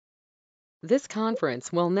This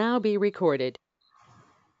conference will now be recorded.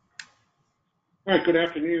 All right, good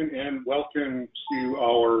afternoon and welcome to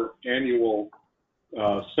our annual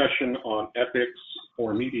session on ethics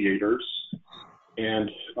for mediators. And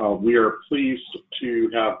we are pleased to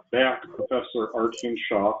have back Professor Art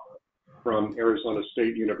Hinshaw from Arizona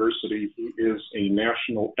State University. He is a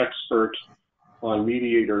national expert on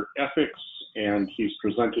mediator ethics, and he's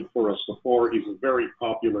presented for us before. He's a very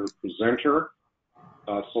popular presenter.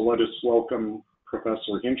 So let us welcome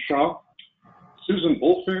Professor Hinshaw. Susan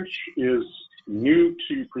Bulfinch is new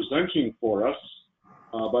to presenting for us,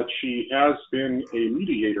 but she has been a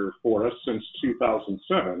mediator for us since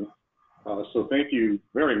 2007. So thank you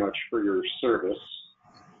very much for your service.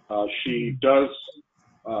 She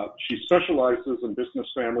specializes in business,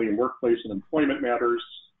 family, and workplace and employment matters.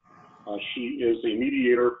 She is a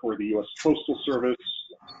mediator for the U.S. Postal Service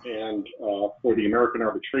and for the American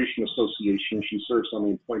Arbitration Association. She serves on the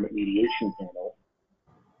employment mediation panel.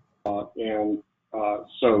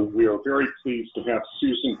 So we are very pleased to have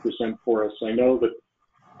Susan present for us. I know that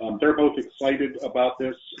they're both excited about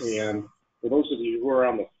this, and for those of you who are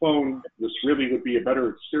on the phone, this really would be a better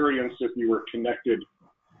experience if you were connected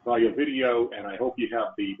via video, and I hope you have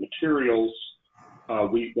the materials.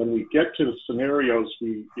 When we get to the scenarios,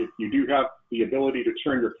 if you do have the ability to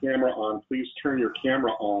turn your camera on, please turn your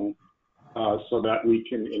camera on so that we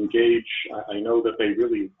can engage. I know that they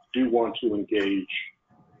really do want to engage.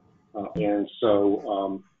 And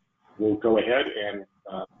so we'll go ahead and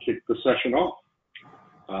kick the session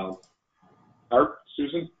off. Art,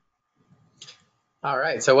 Susan? All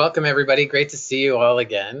right, so welcome everybody. Great to see you all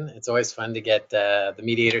again. It's always fun to get the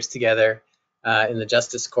mediators together in the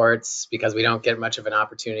justice courts because we don't get much of an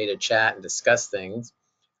opportunity to chat and discuss things.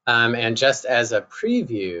 And just as a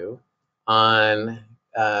preview on,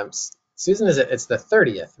 Susan, it's the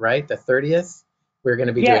 30th, right? The 30th, we're going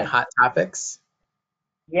to be doing hot topics.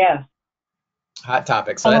 Yeah. Hot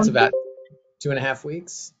topics. So that's about 2.5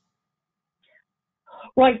 weeks.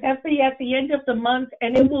 Right. That's at the end of the month,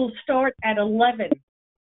 and it will start at 11.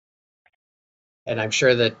 And I'm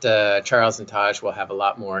sure that Charles and Taj will have a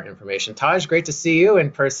lot more information. Taj, great to see you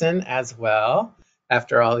in person as well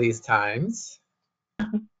after all these times.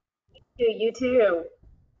 You too.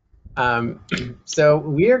 So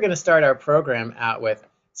we are going to start our program out with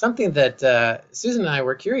something that Susan and I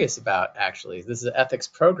were curious about, actually. This is an ethics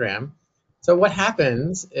program. So what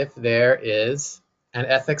happens if there is an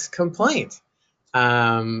ethics complaint?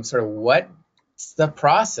 Sort of what's the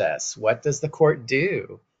process? What does the court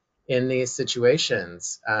do in these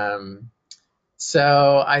situations?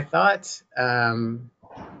 So I thought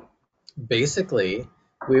basically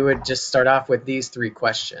we would just start off with these 3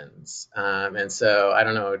 questions. And so I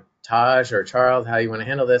don't know, Taj or Charles, how you want to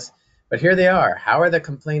handle this, but here they are. How are the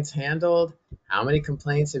complaints handled? How many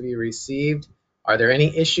complaints have you received? Are there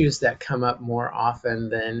any issues that come up more often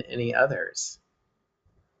than any others?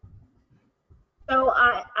 So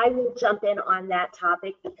I will jump in on that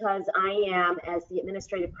topic because I am, as the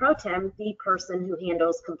administrative pro tem, the person who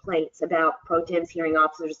handles complaints about pro tems, hearing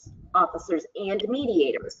officers, and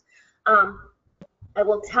mediators. I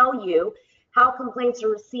will tell you how complaints are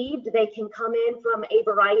received. They can come in from a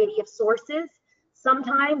variety of sources.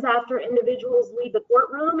 Sometimes after individuals leave the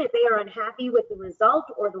courtroom, if they are unhappy with the result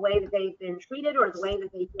or the way that they've been treated or the way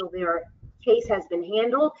that they feel their case has been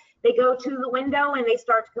handled, they go to the window and they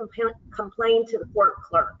start to complain to the court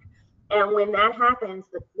clerk. And when that happens,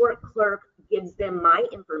 the court clerk gives them my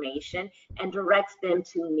information and directs them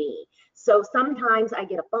to me. So sometimes I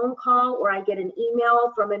get a phone call or I get an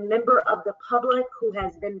email from a member of the public who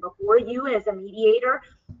has been before you as a mediator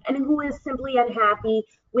and who is simply unhappy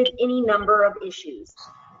with any number of issues.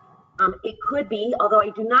 It could be, although I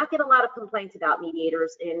do not get a lot of complaints about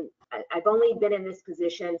mediators, and I've only been in this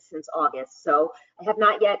position since August, so I have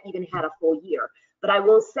not yet even had a full year. But I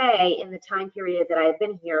will say in the time period that I have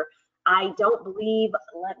been here, I don't believe,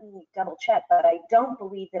 let me double check, but I don't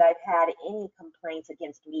believe that I've had any complaints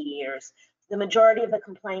against mediators. The majority of the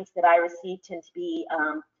complaints that I receive tend to be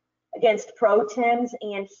against pro tems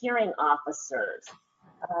and hearing officers.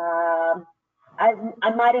 I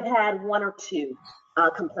might have had 1 or 2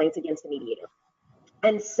 complaints against a mediator.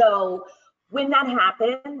 And so when that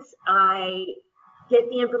happens, I get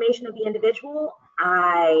the information of the individual.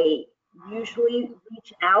 I usually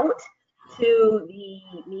reach out to the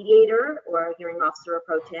mediator or hearing officer or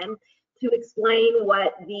pro tem to explain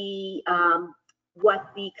what the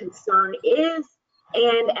concern is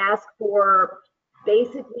and ask for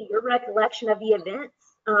basically your recollection of the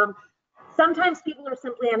events. Sometimes people are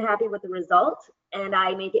simply unhappy with the result, and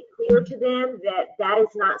I make it clear to them that that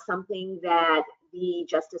is not something that the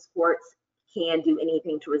justice courts can do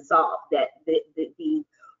anything to resolve, that the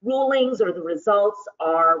rulings or the results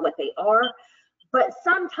are what they are. But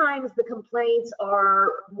sometimes the complaints are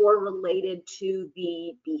more related to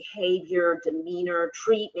the behavior, demeanor,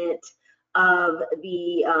 treatment of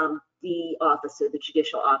the officer, the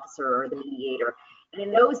judicial officer or the mediator. And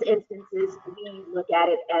in those instances, we look at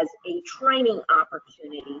it as a training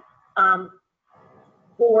opportunity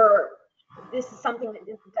for, this is something that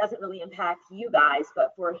doesn't really impact you guys,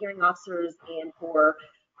 but for hearing officers and for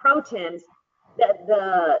pro tems, that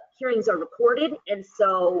the hearings are recorded. And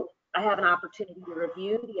so I have an opportunity to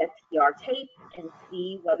review the FTR tape and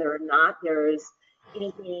see whether or not there's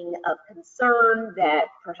anything of concern that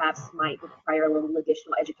perhaps might require a little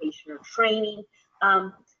additional education or training.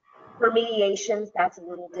 For mediations, that's a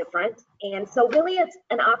little different. And so really it's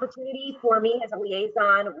an opportunity for me as a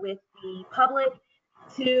liaison with the public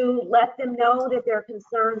to let them know that their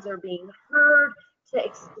concerns are being heard, to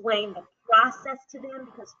explain the process to them,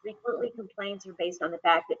 because frequently complaints are based on the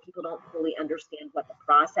fact that people don't fully understand what the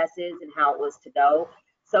process is and how it was to go.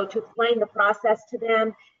 So to explain the process to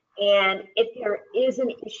them, and if there is an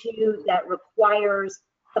issue that requires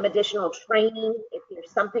some additional training, if there's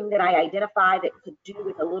something that I identify that could do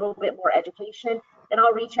with a little bit more education, then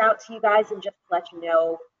I'll reach out to you guys and just let you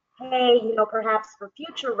know, hey, you know, perhaps for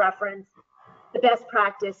future reference, the best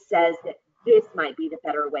practice says that this might be the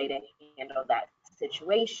better way to handle that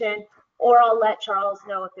situation. Or I'll let Charles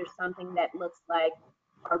know if there's something that looks like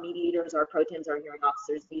our mediators, our pro tems, our hearing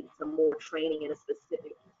officers need some more training in a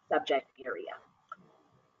specific subject area.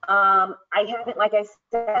 I haven't, like I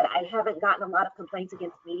said, I haven't gotten a lot of complaints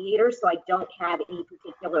against mediators, so I don't have any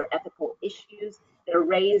particular ethical issues that are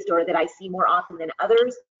raised or that I see more often than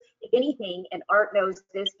others. If anything, and Art knows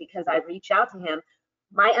this because I've reached out to him,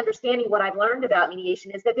 my understanding, what I've learned about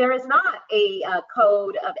mediation is that there is not a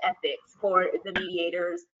code of ethics for the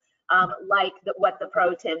mediators like what the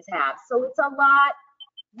pro tems have. So it's a lot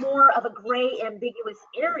more of a gray, ambiguous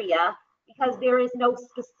area because there is no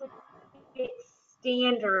specific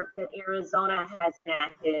standard that Arizona has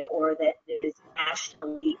enacted or that is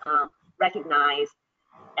nationally recognized.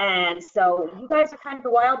 And so you guys are kind of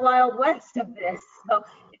the wild, wild west of this. So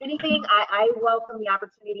if anything, I welcome the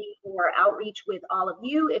opportunity for outreach with all of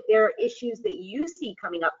you. If there are issues that you see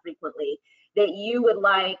coming up frequently that you would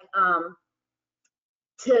like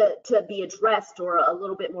to be addressed or a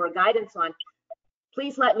little bit more guidance on,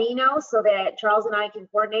 please let me know so that Charles and I can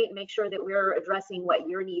coordinate and make sure that we're addressing what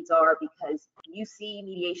your needs are, because you see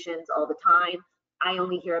mediations all the time. I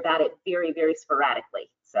only hear about it very, very sporadically.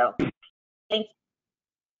 So thank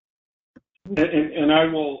you. And I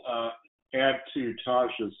will add to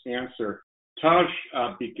Taj's answer. Taj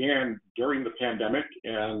began during the pandemic,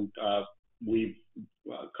 and we've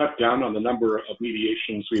cut down on the number of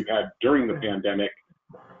mediations we've had during the pandemic.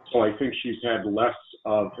 So I think she's had less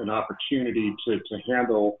of an opportunity to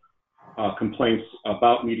handle complaints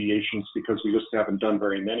about mediations because we just haven't done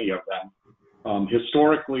very many of them.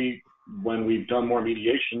 Historically, when we've done more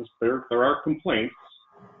mediations, there are complaints.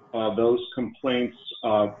 Those complaints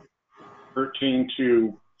pertain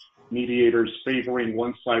to mediators favoring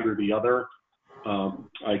one side or the other.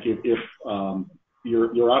 Like if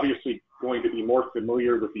you're obviously going to be more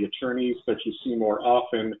familiar with the attorneys that you see more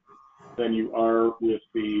often than you are with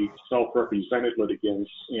the self-represented litigants,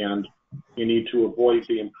 and you need to avoid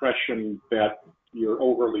the impression that you're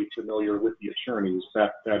overly familiar with the attorneys.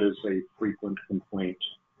 That is a frequent complaint.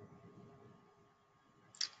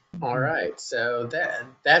 All right, so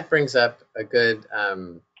that brings up a good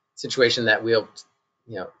situation that we'll,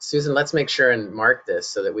 Susan, let's make sure and mark this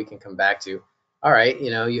so that we can come back to. All right,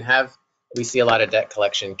 we see a lot of debt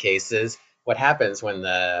collection cases. What happens when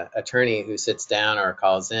the attorney who sits down or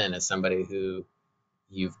calls in is somebody who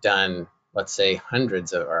you've done, let's say,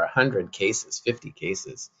 hundreds or 100 cases, 50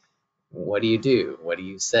 cases? What do you do? What do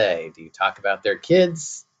you say? Do you talk about their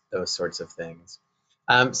kids? Those sorts of things.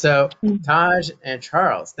 So Taj and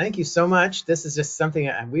Charles, thank you so much. This is just something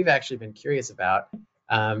we've actually been curious about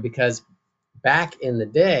because back in the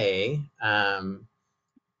day,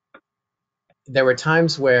 there were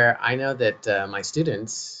times where I know that my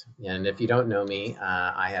students, and if you don't know me,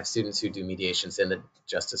 I have students who do mediations in the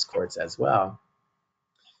justice courts as well.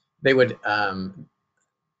 They would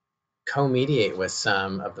co-mediate with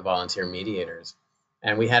some of the volunteer mediators.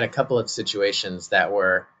 And we had a couple of situations that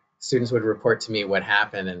were, students would report to me what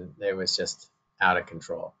happened and it was just out of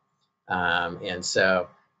control. And so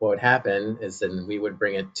what would happen is then we would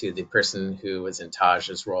bring it to the person who was in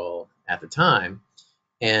Taj's role at the time,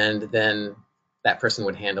 and then that person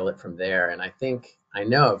would handle it from there. And I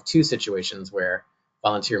know of 2 situations where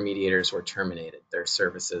volunteer mediators were terminated. Their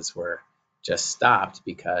services were just stopped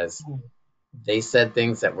because they said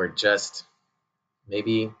things that were just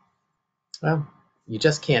maybe, well, you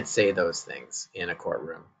just can't say those things in a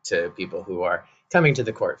courtroom to people who are coming to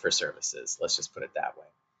the court for services. Let's just put it that way.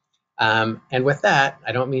 And with that,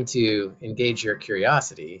 I don't mean to engage your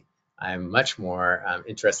curiosity. I'm much more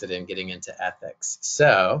interested in getting into ethics.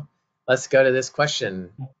 So let's go to this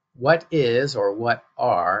question. What is or what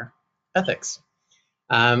are ethics?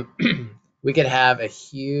 We could have a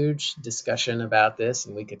huge discussion about this,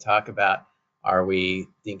 and we could talk about, are we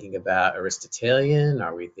thinking about Aristotelian?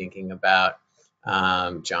 Are we thinking about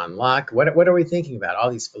John Locke? What are we thinking about? All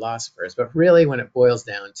these philosophers. But really, when it boils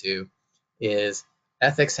down to is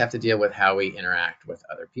ethics have to deal with how we interact with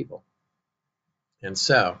other people. And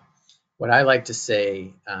so what I like to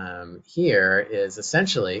say here is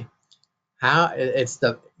essentially how it's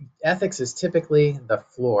the ethics is typically the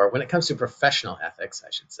floor when it comes to professional ethics, I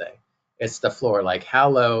should say. It's the floor, like how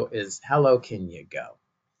low can you go?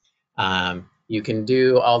 You can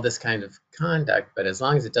do all this kind of conduct, but as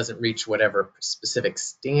long as it doesn't reach whatever specific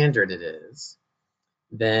standard it is,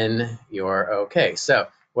 then you're okay. So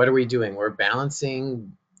what are we doing? We're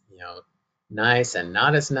balancing, nice and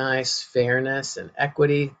not as nice, fairness and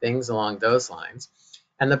equity, things along those lines.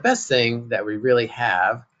 And the best thing that we really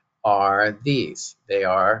have are these. They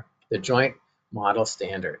are the joint model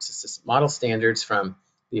standards. It's the model standards from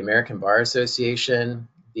the American Bar Association,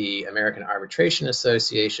 the American Arbitration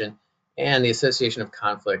Association, and the Association of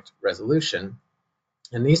Conflict Resolution.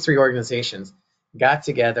 And these three organizations got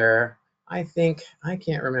together, I think, I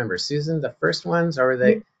can't remember, Susan, the first ones, or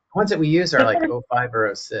the ones that we use are like 05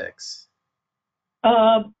 or 06?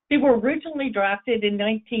 They were originally drafted in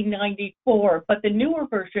 1994, but the newer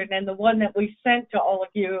version and the one that we sent to all of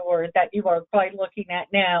you, or that you are probably looking at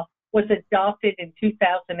now, was adopted in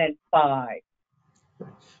 2005.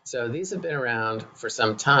 So these have been around for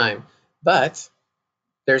some time, but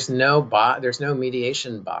there's no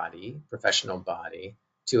mediation body, professional body,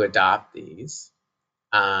 to adopt these,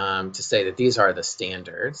 to say that these are the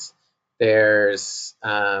standards. There's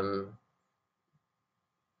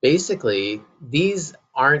basically these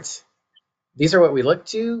are what we look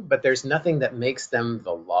to, but there's nothing that makes them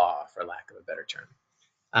the law, for lack of a better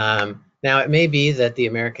term. Now, it may be that the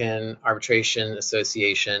American Arbitration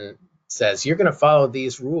Association says you're going to follow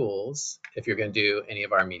these rules if you're going to do any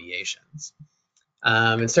of our mediations.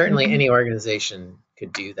 And certainly any organization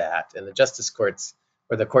could do that. And the justice courts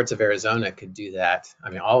or the courts of Arizona could do that. I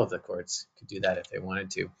mean, all of the courts could do that if they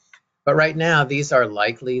wanted to. But right now, these are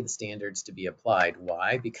likely the standards to be applied.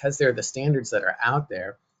 Why? Because they're the standards that are out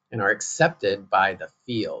there and are accepted by the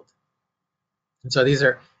field. And so these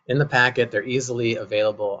are in the packet. They're easily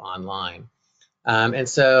available online. And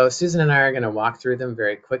so Susan and I are going to walk through them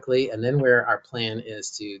very quickly, and then where our plan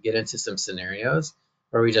is to get into some scenarios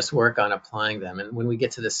where we just work on applying them. And when we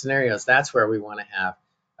get to the scenarios, that's where we want to have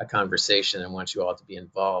a conversation and want you all to be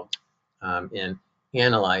involved in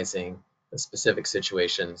analyzing the specific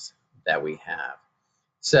situations that we have.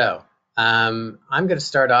 So I'm going to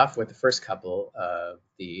start off with the first couple of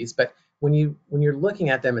these, but when you're looking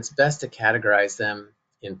at them, it's best to categorize them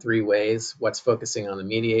in three ways: what's focusing on the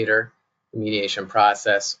mediator, the mediation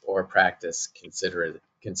process, or practice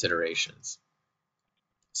considerations.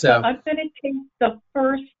 So I'm going to take the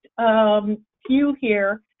first few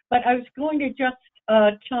here, but I was going to just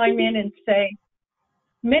chime in and say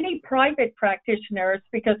many private practitioners,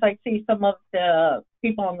 because I see some of the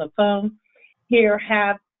people on the phone here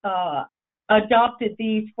have adopted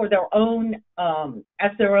these for their own,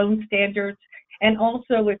 as their own standards. And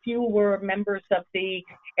also, if you were members of the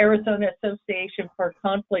Arizona Association for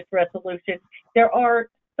Conflict Resolution, there are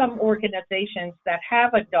some organizations that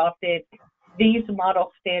have adopted these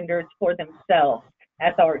model standards for themselves,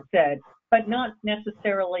 as Art said, but not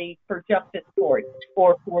necessarily for justice courts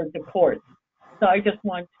or for the courts. So I just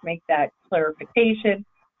want to make that clarification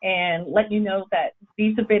and let you know that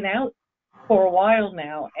these have been out for a while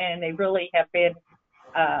now, and they really have been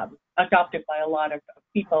adopted by a lot of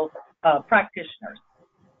people, practitioners.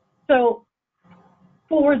 So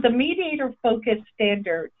for the mediator-focused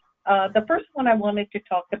standards, the first one I wanted to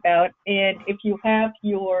talk about, and if you have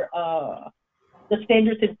your the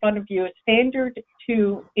standards in front of you, is standard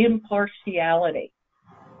to impartiality.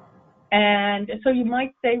 And so you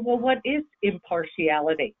might say, well, what is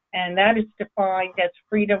impartiality? And that is defined as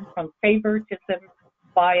freedom from favoritism,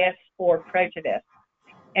 bias, or prejudice.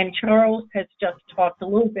 And Charles has just talked a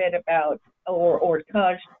little bit about, or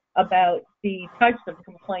Taj, about the types of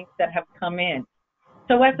complaints that have come in.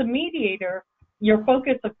 So as a mediator, your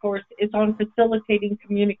focus, of course, is on facilitating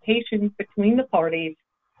communication between the parties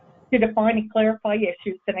to define and clarify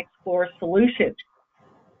issues and explore solutions.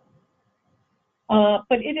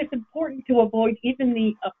 But it is important to avoid even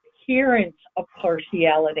the appearance of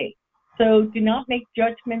partiality. So do not make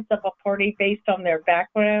judgments of a party based on their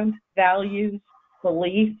background, values,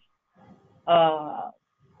 beliefs,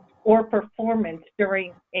 or performance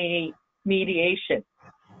during a mediation.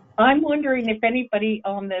 I'm wondering if anybody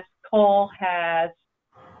on this call has,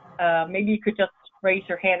 maybe you could just raise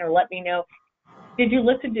your hand or let me know. Did you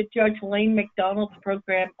listen to Judge Lane McDonald's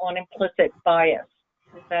program on implicit bias?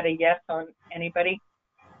 Is that a yes on anybody?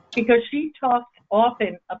 Because she talks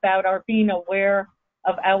often about our being aware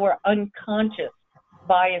of our unconscious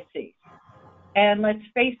biases. And let's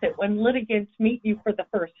face it, when litigants meet you for the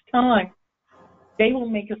first time, they will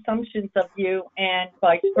make assumptions of you and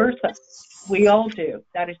vice versa. We all do.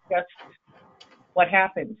 That is just what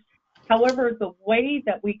happens. However, the way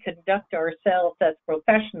that we conduct ourselves as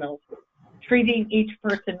professionals, treating each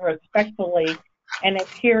person respectfully and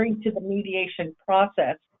adhering to the mediation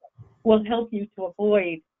process will help you to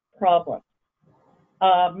avoid problems.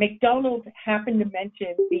 McDonald happened to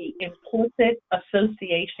mention the implicit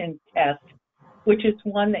association test, which is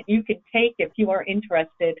one that you can take if you are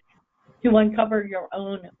interested to uncover your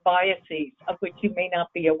own biases of which you may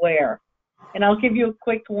not be aware. And I'll give you a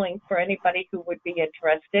quick link for anybody who would be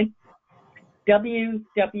interested.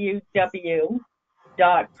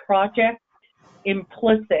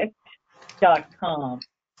 www.projectimplicit.com.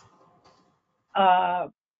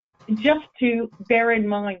 Just to bear in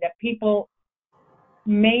mind that people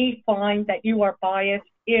may find that you are biased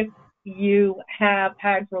if you have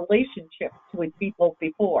had relationships with people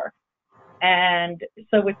before. And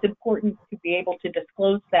so it's important to be able to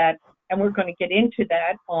disclose that. And we're going to get into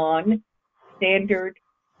that on Standard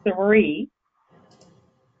 3,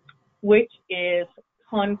 which is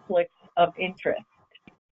conflicts of interest.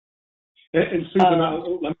 And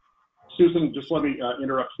Susan, Susan, just let me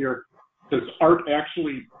interrupt here, because Art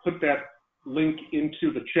actually put that link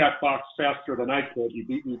into the chat box faster than I could. He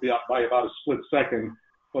beat me by about a split second.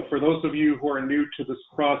 But for those of you who are new to this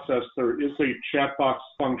process, there is a chat box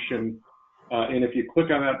function. And if you click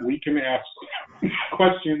on that, we can ask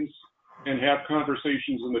questions and have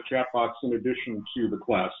conversations in the chat box in addition to the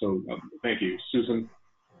class. So thank you, Susan.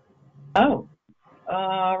 Oh,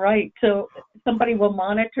 all right. So somebody will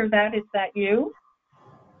monitor that. Is that you?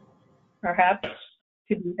 Perhaps Yes.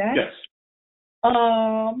 to do that? Yes.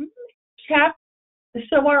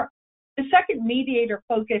 The second mediator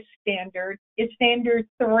focus standard is Standard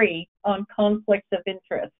 3 on conflicts of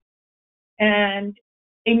interest. And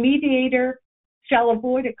a mediator shall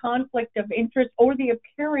avoid a conflict of interest or the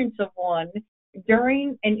appearance of one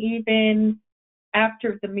during and even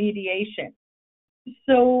after the mediation.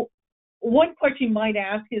 So one question you might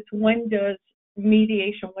ask is, when does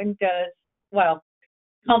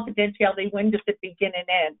confidentiality, when does it begin and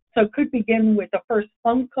end? So it could begin with the first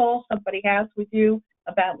phone call somebody has with you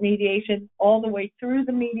about mediation, all the way through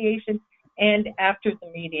the mediation and after the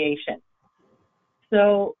mediation.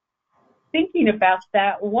 So thinking about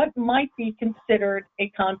that, what might be considered a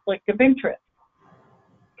conflict of interest?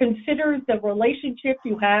 Consider the relationship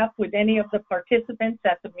you have with any of the participants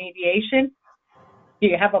at the mediation. Do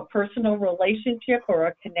you have a personal relationship or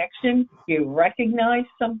a connection? Do you recognize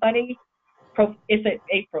somebody? Is it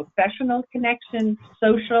a professional connection,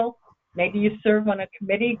 social? Maybe you serve on a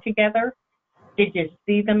committee together. Did you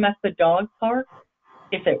see them at the dog park?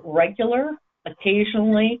 Is it regular,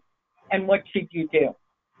 occasionally? And what should you do?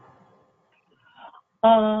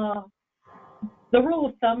 The rule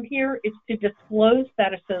of thumb here is to disclose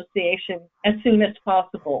that association as soon as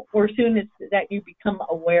possible, or as soon as that you become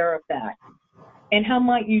aware of that. And how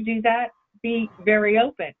might you do that? Be very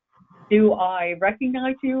open. Do I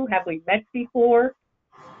recognize you? Have we met before?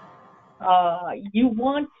 You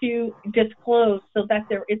want to disclose so that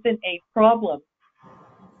there isn't a problem,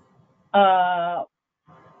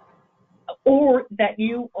 or that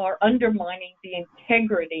you are undermining the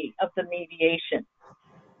integrity of the mediation.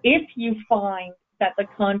 If you find that the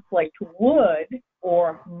conflict would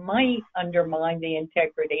or might undermine the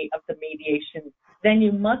integrity of the mediation, then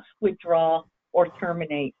you must withdraw or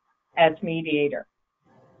terminate as mediator.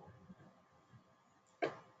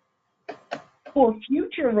 For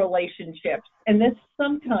future relationships, and this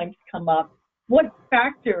sometimes come up, what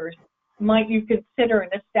factors might you consider in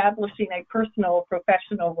establishing a personal or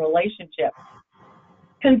professional relationship?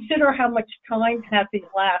 Consider how much time has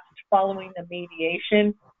elapsed following the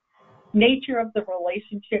mediation, nature of the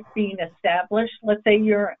relationship being established. Let's say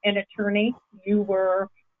you're an attorney, you were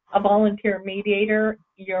a volunteer mediator,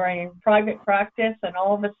 you're in private practice, and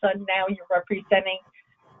all of a sudden now you're representing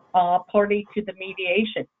a party to the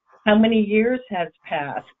mediation. How many years has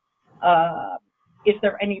passed? Is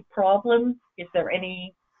there any problem? Is there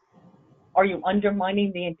any Are you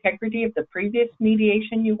undermining the integrity of the previous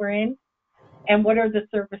mediation you were in? And what are the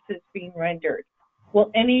services being rendered?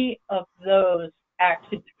 Will any of those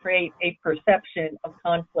actions create a perception of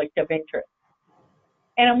conflict of interest?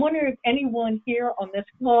 And I'm wondering if anyone here on this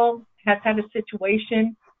call has had a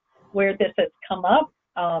situation where this has come up.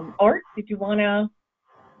 Art, did you want to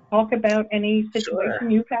talk about any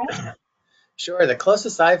situation you've had? Sure. The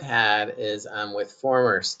closest I've had is with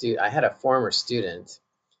I had a former student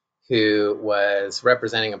who was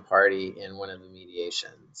representing a party in one of the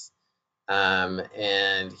mediations. And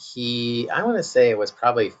I want to say it was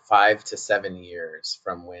probably 5 to 7 years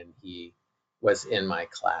from when he was in my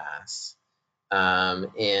class.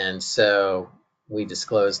 And so we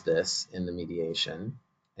disclosed this in the mediation.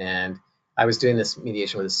 And I was doing this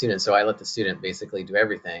mediation with a student, so I let the student basically do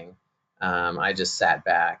everything. I just sat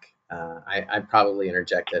back. I probably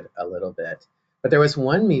interjected a little bit. But there was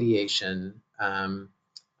one mediation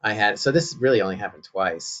I had, so this really only happened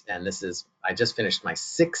twice, and I just finished my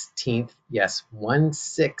 16th, yes,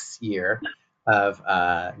 1/6 year of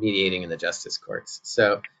mediating in the justice courts.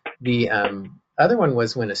 So the other one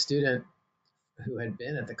was when a student who had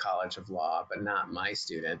been at the College of Law, but not my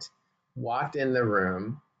student, walked in the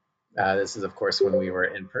room. This is, of course, when we were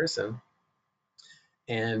in person,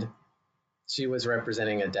 and she was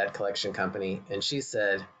representing a debt collection company, and she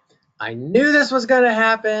said, "I knew this was going to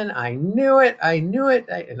happen. I knew it.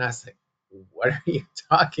 And I was like, what are you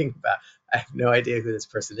talking about? I have no idea who this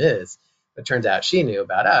person is. But it turns out she knew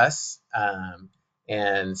about us.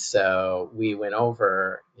 And so we went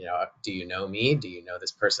over, do you know me? Do you know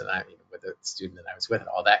this person? With the student that I was with,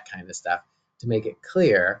 all that kind of stuff, to make it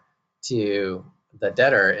clear to the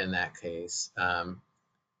debtor in that case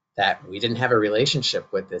that we didn't have a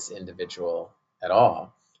relationship with this individual at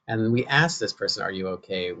all. And we asked this person, are you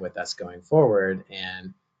okay with us going forward?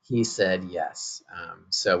 And he said yes.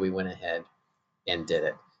 So we went ahead and did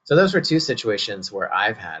it. So those were two situations where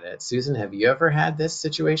I've had it. Susan, have you ever had this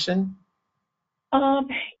situation?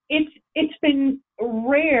 It's been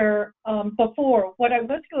rare before. What I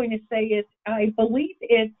was going to say is I believe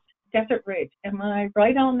it's Desert Ridge. Am I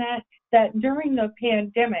right on that? That during the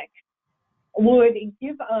pandemic would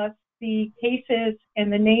give us the cases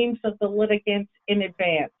and the names of the litigants in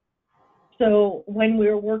advance. So when we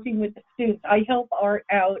were working with the students, I help Art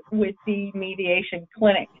out with the mediation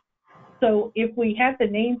clinic. So if we had the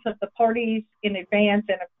names of the parties in advance,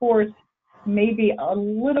 and of course, maybe a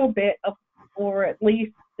little bit of, or at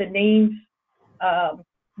least the names,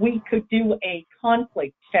 we could do a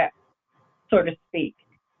conflict check, so to speak.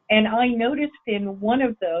 And I noticed in one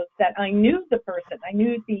of those that I knew the person, I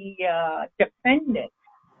knew the defendant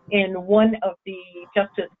in one of the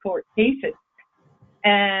justice court cases.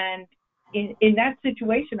 And in that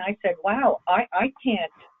situation, I said, wow, I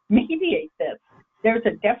can't mediate this. There's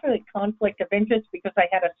a definite conflict of interest because I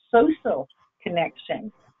had a social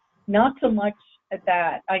connection, not so much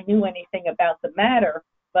that I knew anything about the matter,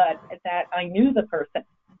 but that I knew the person.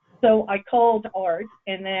 So I called Art,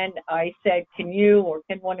 and then I said, can you or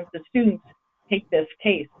can one of the students take this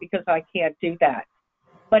case, because I can't do that.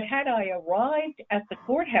 But had I arrived at the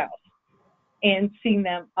courthouse and seen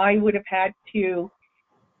them, I would have had to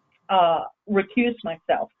recuse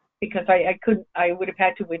myself because I would have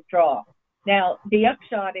had to withdraw. Now, the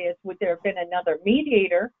upshot is, would there have been another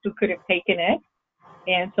mediator who could have taken it?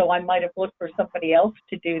 And so I might have looked for somebody else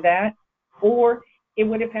to do that, or it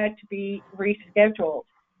would have had to be rescheduled.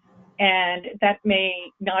 And that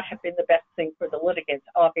may not have been the best thing for the litigants,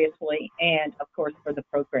 obviously, and of course for the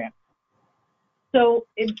program. So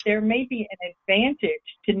there may be an advantage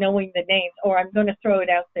to knowing the names, or I'm going to throw it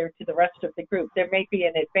out there to the rest of the group. There may be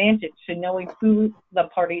an advantage to knowing who the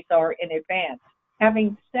parties are in advance.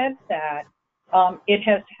 Having said that, it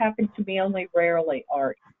has happened to me only rarely,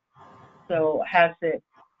 Art. So has it?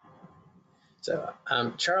 So,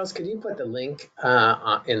 Charles, could you put the link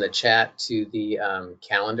in the chat to the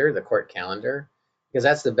calendar, the court calendar? Because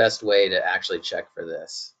that's the best way to actually check for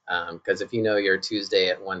this. Because if you know your Tuesday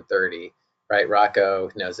at 1:30, right,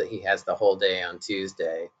 Rocco knows that he has the whole day on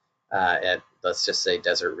Tuesday at, let's just say,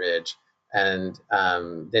 Desert Ridge. And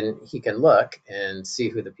then he can look and see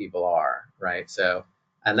who the people are, right? So,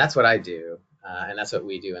 and that's what I do. And that's what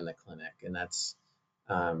we do in the clinic. And that's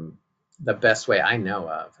the best way I know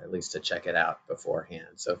of, at least, to check it out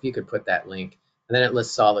beforehand. So if you could put that link, and then it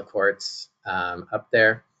lists all the courts up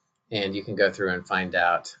there, and you can go through and find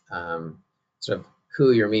out sort of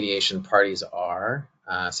who your mediation parties are,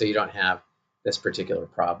 so you don't have this particular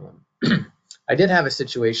problem. I did have a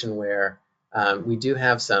situation where we do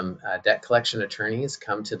have some debt collection attorneys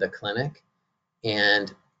come to the clinic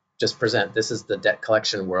and just present, this is the debt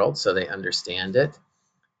collection world, so they understand it.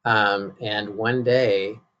 And one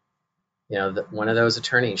day, you know, one of those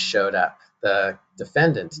attorneys showed up. The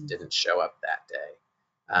defendant didn't show up that day.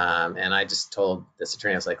 And I just told this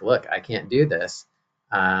attorney, I was like, look, I can't do this.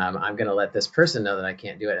 I'm going to let this person know that I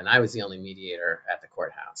can't do it. And I was the only mediator at the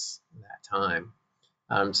courthouse at that time.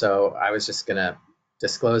 So I was just going to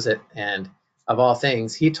disclose it. And of all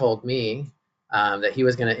things, he told me that he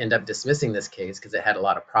was going to end up dismissing this case because it had a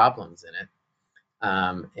lot of problems in it.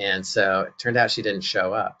 And so it turned out she didn't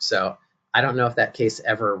show up. So I don't know if that case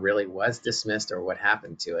ever really was dismissed or what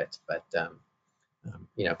happened to it, but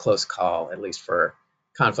you know, close call, at least for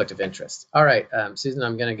conflict of interest. All right, Susan,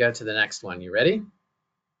 I'm going to go to the next one. You ready?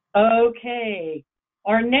 Okay.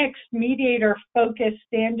 Our next mediator focus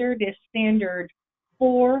standard is standard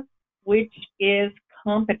 4, which is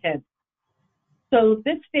competence. So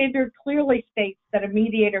this standard clearly states that a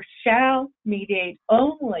mediator shall mediate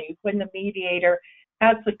only when the mediator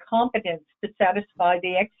has the competence to satisfy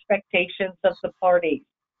the expectations of the parties.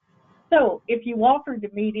 So if you offer to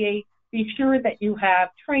mediate, be sure that you have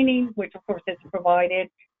training, which of course is provided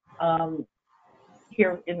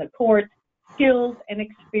here in the court, skills and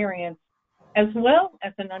experience, as well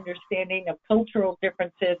as an understanding of cultural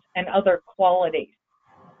differences and other qualities.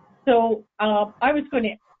 So I was going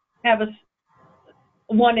to have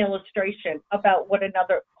one illustration about what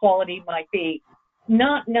another quality might be,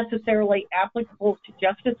 not necessarily applicable to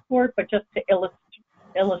justice court, but just to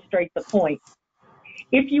illustrate the point.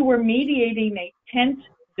 If you were mediating a tense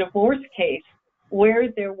divorce case where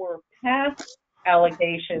there were past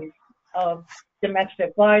allegations of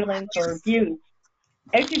domestic violence or abuse,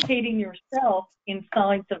 educating yourself in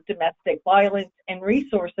signs of domestic violence and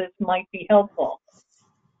resources might be helpful.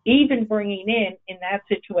 Even bringing in that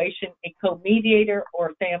situation, a co-mediator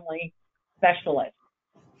or family specialist.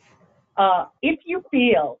 If you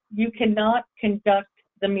feel you cannot conduct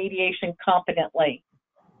the mediation competently,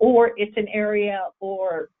 or it's an area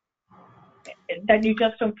or that you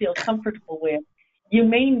just don't feel comfortable with, you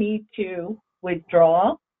may need to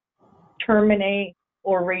withdraw, terminate,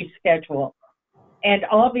 or reschedule. And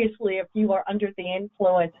obviously, if you are under the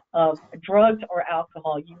influence of drugs or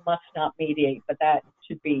alcohol, you must not mediate, but that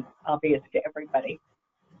should be obvious to everybody.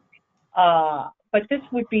 But this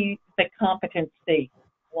would be the competency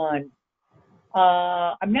one.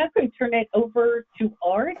 I'm now going to turn it over to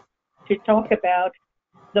Art to talk about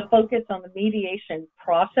the focus on the mediation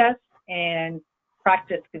process and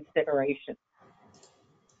practice consideration.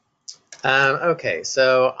 Okay,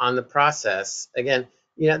 so on the process, again,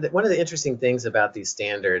 you know, one of the interesting things about these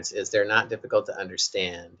standards is they're not difficult to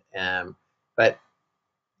understand. But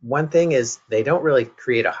one thing is they don't really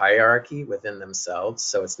create a hierarchy within themselves,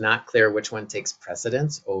 so it's not clear which one takes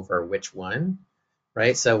precedence over which one,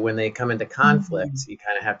 right? So when they come into conflict, you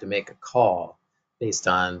kind of have to make a call based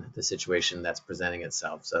on the situation that's presenting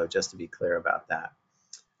itself. So just to be clear about that.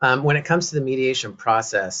 When it comes to the mediation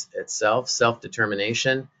process itself,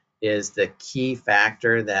 self-determination is the key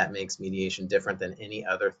factor that makes mediation different than any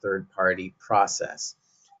other third-party process.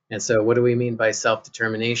 And so what do we mean by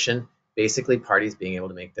self-determination? Basically, parties being able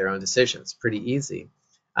to make their own decisions. Pretty easy.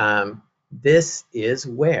 This is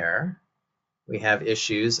where we have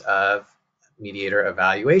issues of mediator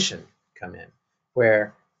evaluation come in,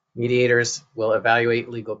 where mediators will evaluate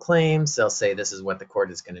legal claims. They'll say this is what the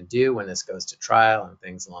court is going to do when this goes to trial and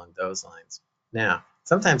things along those lines. Now,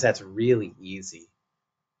 sometimes that's really easy,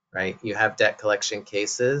 right? You have debt collection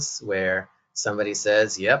cases where somebody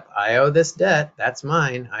says, yep, I owe this debt. That's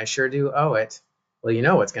mine. I sure do owe it. Well, you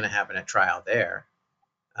know what's going to happen at trial there.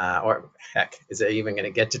 Or heck, is it even going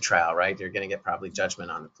to get to trial, right? You're going to get probably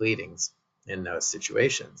judgment on the pleadings in those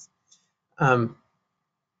situations. When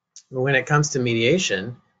it comes to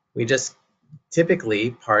mediation, we just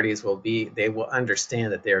typically parties they will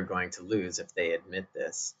understand that they're going to lose if they admit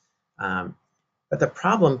this. But the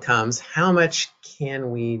problem comes, how much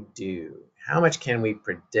can we do? How much can we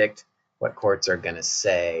predict what courts are going to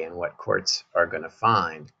say and what courts are going to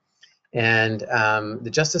find? And the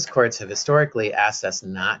justice courts have historically asked us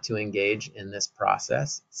not to engage in this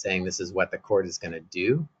process, saying this is what the court is going to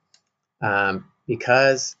do,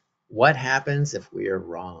 because what happens if we are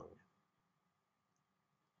wrong?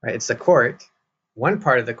 Right? It's the court. One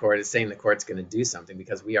part of the court is saying the court's going to do something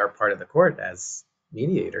because we are part of the court as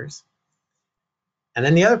mediators. And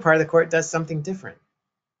then the other part of the court does something different,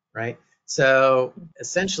 right? So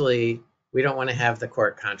essentially, we don't want to have the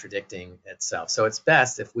court contradicting itself. So it's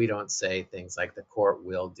best if we don't say things like the court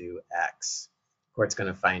will do X. The court's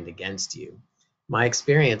going to find against you. My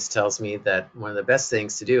experience tells me that one of the best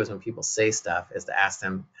things to do is when people say stuff is to ask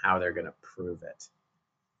them how they're going to prove it.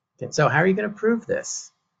 Okay, so how are you going to prove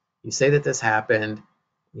this? You say that this happened.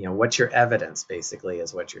 what's your evidence, basically,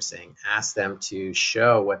 is what you're saying. Ask them to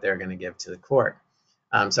show what they're going to give to the court.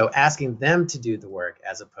 So asking them to do the work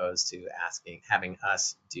as opposed to having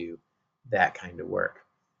us do that kind of work.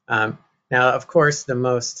 Now, of course, the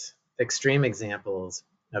most extreme examples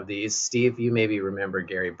of these, Steve, you maybe remember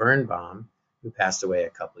Gary Birnbaum, who passed away a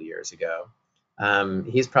couple years ago.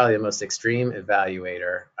 He's probably the most extreme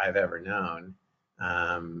evaluator I've ever known,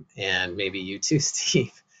 and maybe you too,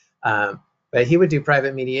 Steve. But he would do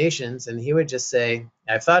private mediations, and he would just say,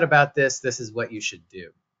 I've thought about this, this is what you should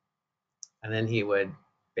do. And then he would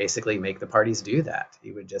basically make the parties do that.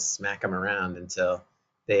 He would just smack them around until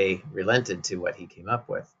they relented to what he came up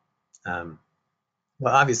with.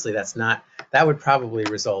 Well, obviously that would probably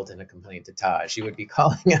result in a complaint to Taj. He would be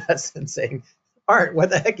calling us and saying, Art, what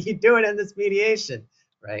the heck are you doing in this mediation,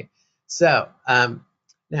 right? So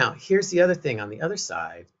now here's the other thing on the other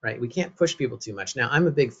side, right? We can't push people too much. Now, I'm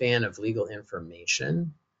a big fan of legal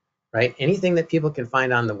information, right? Anything that people can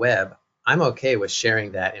find on the web, I'm okay with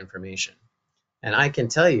sharing that information. And I can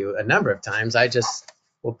tell you a number of times I just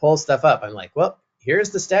will pull stuff up. I'm like, well, here's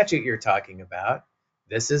the statute you're talking about.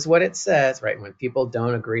 This is what it says, right? When people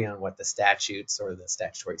don't agree on what the statutes or the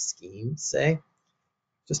statutory schemes say,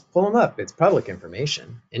 just pull them up. It's public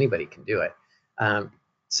information. Anybody can do it.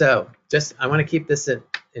 So just, I want to keep this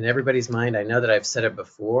in everybody's mind. I know that I've said it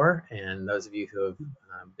before, and those of you who have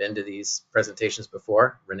been to these presentations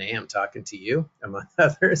before, Renee, I'm talking to you, among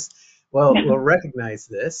others, will recognize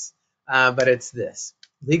this, but it's this.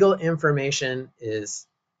 Legal information is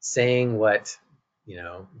saying what,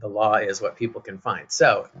 the law is, what people can find.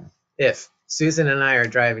 So if Susan and I are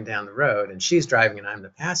driving down the road and she's driving and I'm the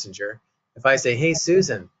passenger, if I say, hey,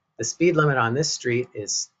 Susan, the speed limit on this street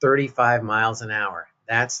is 35 miles an hour,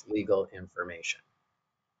 that's legal information.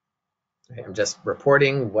 Okay, I'm just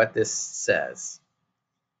reporting what this says.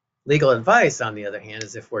 Legal advice, on the other hand,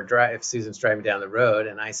 is if Susan's driving down the road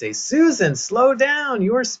and I say, Susan, slow down,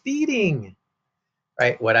 you're speeding.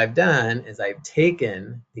 Right? What I've done is I've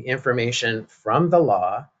taken the information from the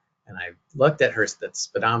law and I've looked at the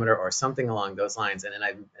speedometer or something along those lines, and then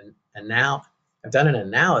I've done an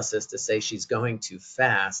analysis to say she's going too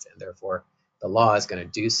fast, and therefore the law is going to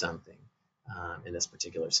do something in this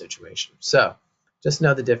particular situation. So just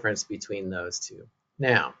know the difference between those two.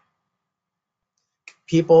 Now,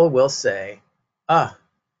 people will say, I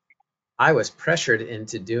was pressured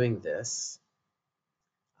into doing this.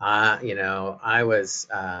 I was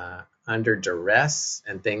under duress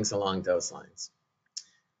and things along those lines.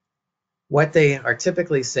 What they are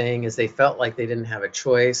typically saying is they felt like they didn't have a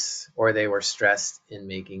choice, or they were stressed in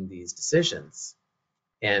making these decisions.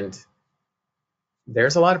 And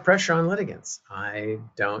there's a lot of pressure on litigants. I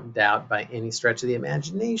don't doubt by any stretch of the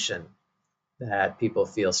imagination that people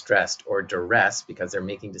feel stressed or duress because they're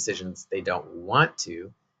making decisions they don't want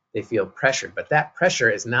to. They feel pressured, but that pressure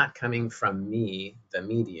is not coming from me, the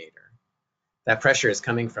mediator. That pressure is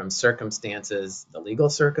coming from circumstances, the legal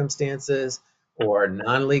circumstances, or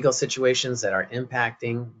non-legal situations that are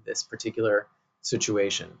impacting this particular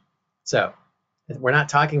situation. So we're not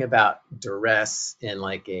talking about duress in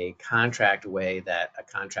like a contract way that a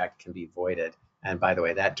contract can be voided. And by the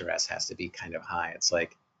way, that duress has to be kind of high. It's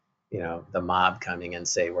like, the mob coming and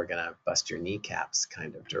say, we're going to bust your kneecaps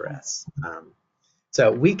kind of duress.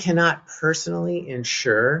 So we cannot personally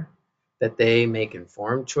ensure that they make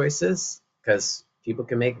informed choices, because people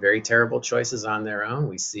can make very terrible choices on their own.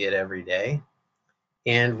 We see it every day.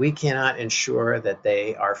 And we cannot ensure that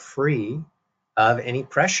they are free of any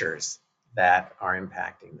pressures that are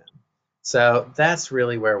impacting them. So that's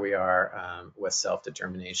really where we are with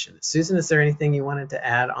self-determination. Susan, is there anything you wanted to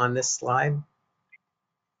add on this slide?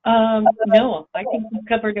 No, I think you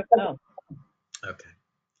covered it well. Okay.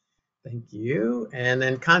 Thank you. And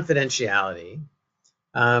then confidentiality.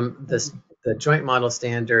 The joint model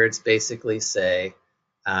standards basically say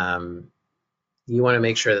you want to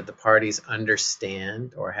make sure that the parties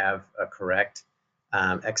understand or have a correct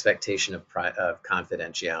expectation of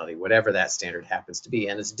confidentiality, whatever that standard happens to be.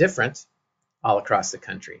 And it's different all across the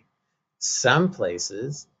country. Some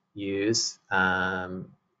places use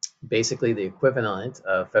basically the equivalent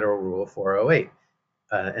of Federal Rule 408.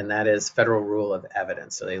 And that is Federal Rule of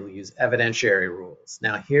Evidence. So they use evidentiary rules.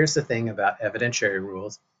 Now, here's the thing about evidentiary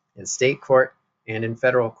rules. In state court and in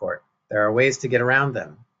federal court, there are ways to get around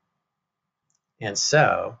them. And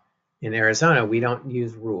so in Arizona, we don't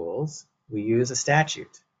use rules. We use a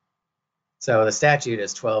statute. So the statute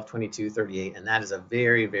is 122238, and that is a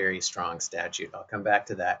very, very strong statute. I'll come back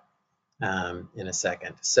to that in a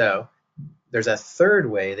second. So there's a third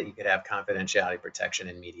way that you could have confidentiality protection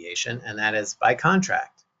in mediation, and that is by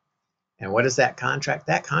contract. And what is that contract?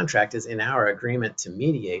 That contract is in our agreement to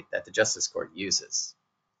mediate that the Justice Court uses.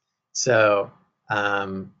 So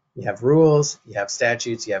you have rules, you have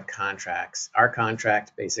statutes, you have contracts. Our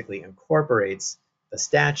contract basically incorporates the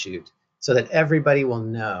statute so that everybody will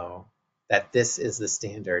know that this is the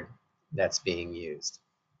standard that's being used.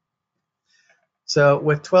 So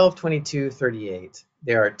with 1222-38,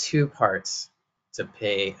 there are two parts to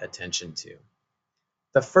pay attention to.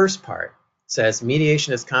 The first part says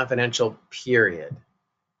mediation is confidential, period.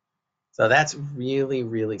 So that's really,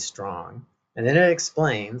 really strong. And then it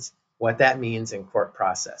explains what that means in court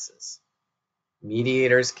processes.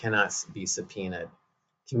 Mediators cannot be subpoenaed.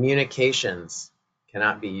 Communications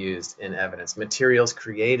cannot be used in evidence. Materials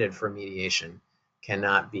created for mediation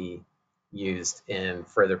cannot be used in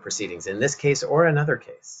further proceedings, in this case or another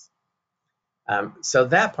case. So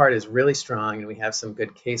that part is really strong, and we have some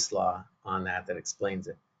good case law on that explains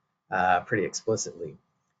it pretty explicitly.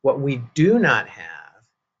 What we do not have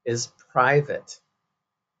is private.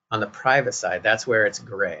 On the private side, that's where it's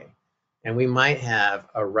gray. And we might have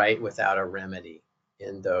a right without a remedy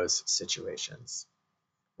in those situations.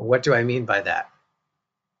 What do I mean by that?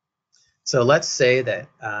 So let's say that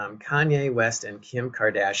Kanye West and Kim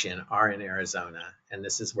Kardashian are in Arizona, and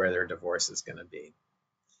this is where their divorce is going to be.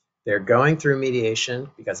 They're going through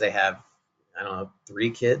mediation because they have, I don't know,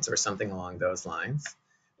 3 kids or something along those lines,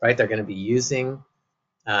 right? They're going to be using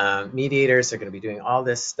mediators. They're going to be doing all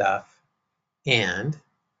this stuff. And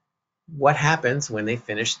what happens when they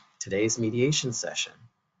finish today's mediation session?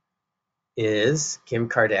 Is Kim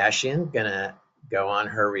Kardashian going to go on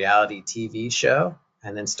her reality TV show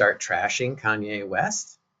and then start trashing Kanye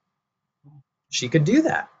West? She could do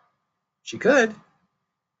that. She could.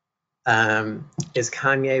 Is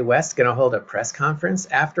Kanye West going to hold a press conference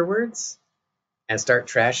afterwards and start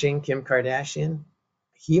trashing Kim Kardashian?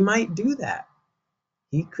 He might do that.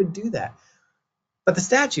 He could do that. But the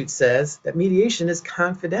statute says that mediation is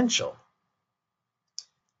confidential.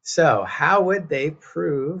 So how would they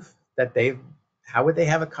prove that how would they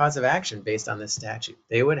have a cause of action based on this statute?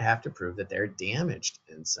 They would have to prove that they're damaged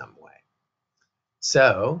in some way.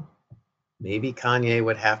 So maybe Kanye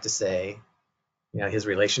would have to say, his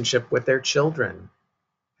relationship with their children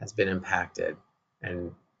has been impacted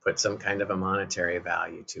and put some kind of a monetary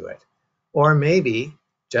value to it. Or maybe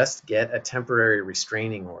just get a temporary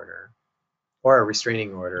restraining order, or a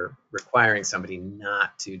restraining order requiring somebody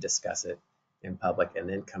not to discuss it in public, and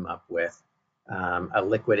then come up with a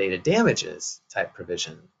liquidated damages type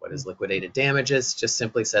provision. What is liquidated damages? Just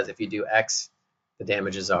simply says if you do X, the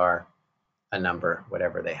damages are a number,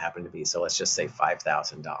 whatever they happen to be. So let's just say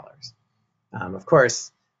 $5,000. Of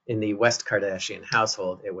course, in the West Kardashian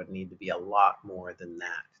household, it would need to be a lot more than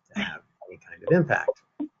that to have any kind of impact.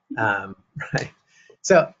 Right.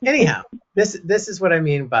 So anyhow, this is what I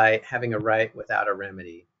mean by having a right without a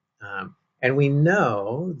remedy. And we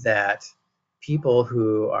know that people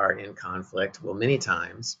who are in conflict will many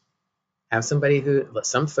times have some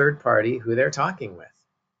third party who they're talking with,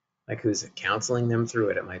 like who's counseling them through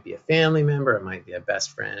it. It might be a family member, it might be a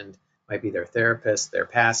best friend, it might be their therapist, their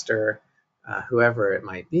pastor, whoever it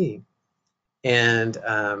might be. And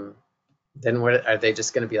then what are they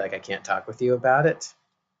just going to be like, I can't talk with you about it?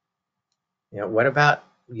 What about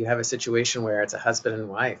you have a situation where it's a husband and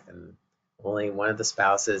wife and only one of the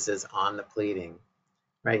spouses is on the pleading,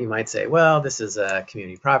 right? You might say, well, this is a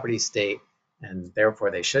community property state and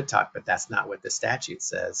therefore they should talk, but that's not what the statute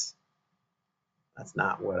says. That's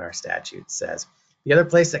not what our statute says. The other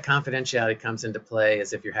place that confidentiality comes into play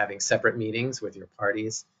is if you're having separate meetings with your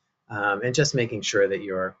parties, and just making sure that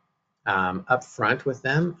you're upfront with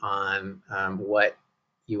them on what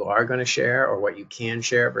you are going to share or what you can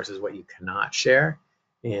share versus what you cannot share.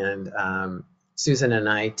 And Susan and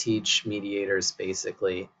I teach mediators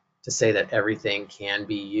basically to say that everything can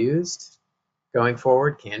be used going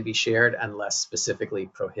forward, can be shared unless specifically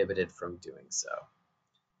prohibited from doing so.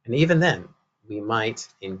 And even then, we might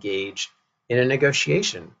engage in a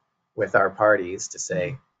negotiation with our parties to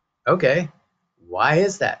say, okay, why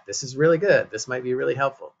is that? This is really good. This might be really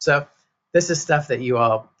helpful. So this is stuff that you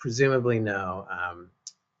all presumably know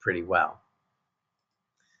pretty well.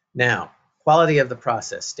 Now, quality of the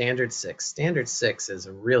process, Standard 6. Standard 6 is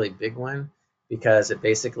a really big one because it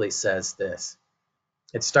basically says this.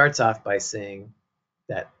 It starts off by saying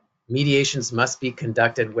that mediations must be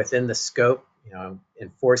conducted within the scope,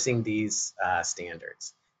 enforcing these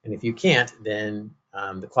standards. And if you can't, then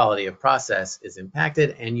the quality of process is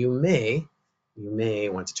impacted and you may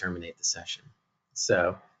want to terminate the session.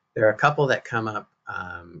 So there are a couple that come up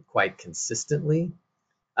quite consistently.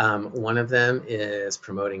 One of them is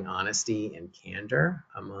promoting honesty and candor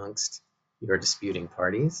amongst your disputing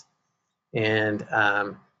parties. And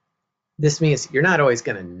this means you're not always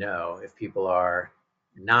going to know if people are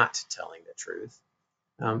not telling the truth.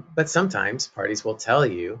 But sometimes parties will tell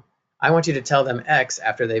you, I want you to tell them X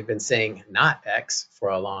after they've been saying not X for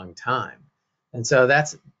a long time. And so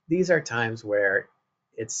these are times where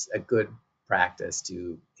it's a good practice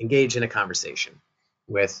to engage in a conversation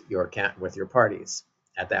with your parties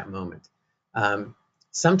at that moment.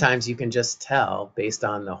 Sometimes you can just tell based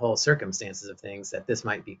on the whole circumstances of things that this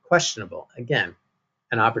might be questionable. Again,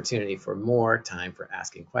 an opportunity for more time for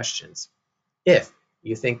asking questions. If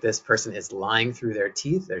you think this person is lying through their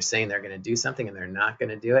teeth, they're saying they're going to do something and they're not going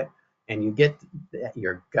to do it, and you get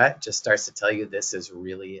your gut just starts to tell you this is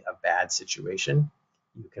really a bad situation,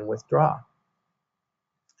 you can withdraw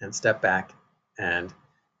and step back and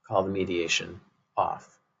call the mediation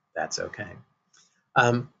off. That's okay.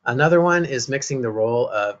 Another one is mixing the role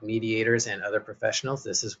of mediators and other professionals.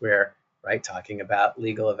 This is where, right, talking about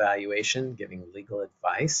legal evaluation, giving legal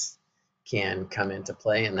advice can come into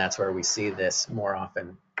play, and that's where we see this more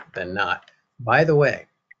often than not. By the way,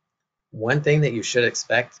 one thing that you should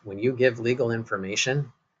expect when you give legal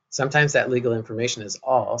information, sometimes that legal information is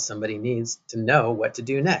all somebody needs to know what to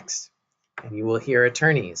do next. And you will hear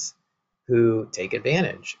attorneys who take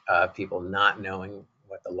advantage of people not knowing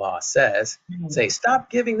what the law says, say, stop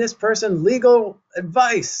giving this person legal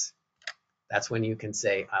advice. That's when you can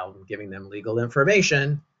say, I'm giving them legal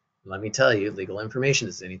information. Let me tell you, legal information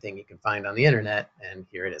is anything you can find on the internet, and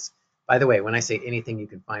here it is. By the way, when I say anything you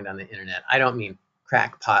can find on the internet, I don't mean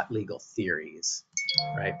crackpot legal theories,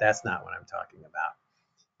 right? That's not what I'm talking about.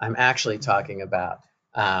 I'm actually talking about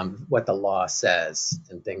what the law says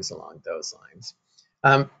and things along those lines.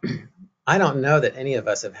 I don't know that any of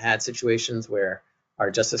us have had situations where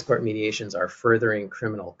our justice court mediations are furthering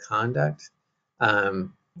criminal conduct.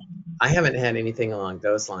 I haven't had anything along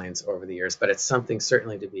those lines over the years, but it's something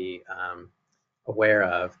certainly to be aware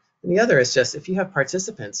of. And the other is just if you have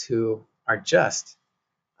participants who are just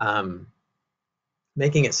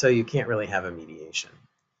making it so you can't really have a mediation.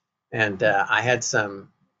 And I had some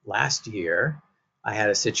last year. I had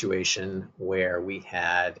a situation where we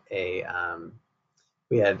had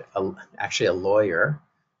actually a lawyer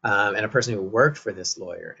and a person who worked for this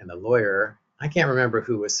lawyer, and the lawyer, I can't remember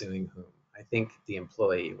who was suing whom. I think the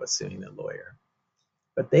employee was suing the lawyer,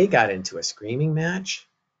 but they got into a screaming match,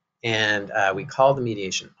 and we called the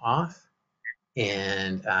mediation off,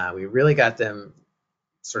 and we really got them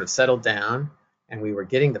sort of settled down, and we were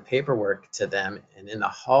getting the paperwork to them, and in the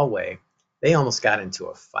hallway, they almost got into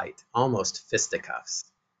a fight, almost fisticuffs.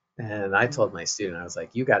 And I told my student, I was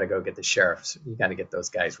like, you got to go get the sheriff. You got to get those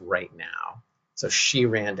guys right now. So she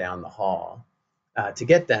ran down the hall to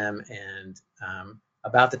get them, and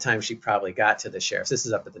about the time she probably got to the sheriff's, this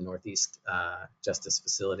is up at the Northeast Justice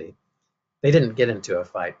Facility, they didn't get into a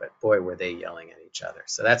fight, but boy, were they yelling at each other.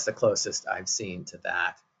 So that's the closest I've seen to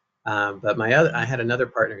that. But I had another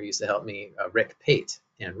partner who used to help me, Rick Pate,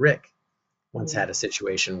 and Rick once had a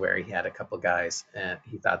situation where he had a couple guys and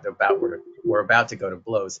he thought were about to go to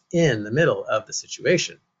blows in the middle of the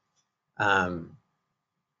situation.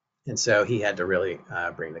 And so he had to really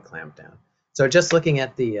bring the clamp down. So just looking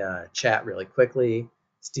at the chat really quickly,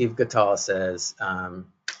 Steve Guttal says,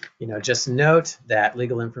 just note that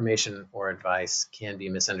legal information or advice can be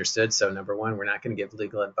misunderstood. So number one, we're not going to give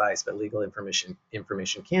legal advice, but legal information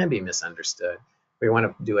can be misunderstood. We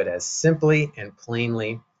want to do it as simply and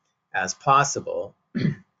plainly as possible.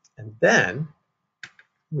 And then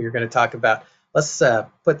we're going to talk about, let's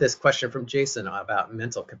put this question from Jason about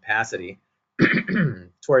mental capacity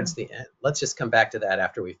towards the end. Let's just come back to that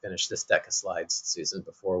after we finish this deck of slides, Susan,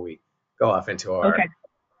 before we go off into our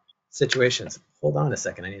situations. Hold on a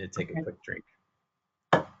second. I need to take a quick drink.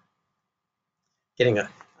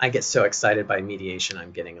 I get so excited by mediation,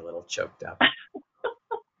 I'm getting a little choked up.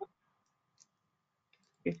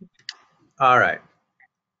 All right.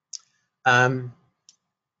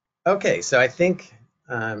 Okay, so I think,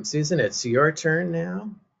 Susan, it's your turn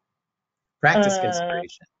now. Practice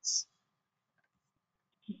considerations.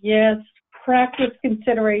 Yes, practice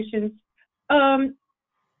considerations. So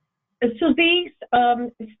these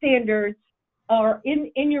standards are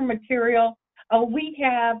in your material. We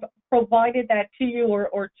have provided that to you,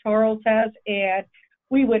 or Charles has, and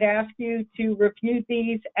we would ask you to review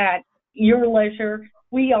these at your leisure.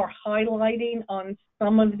 We are highlighting on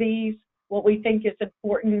some of these what we think is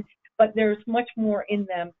important, but there's much more in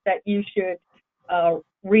them that you should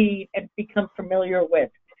read and become familiar with.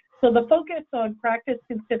 So the focus on practice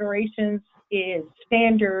considerations is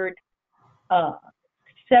standard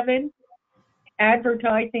 7,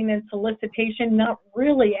 advertising and solicitation, not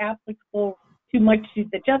really applicable too much to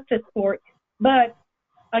the justice court, but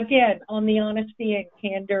again, on the honesty and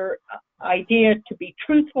candor idea, to be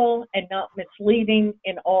truthful and not misleading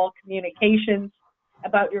in all communications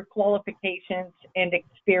about your qualifications and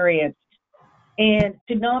experience, and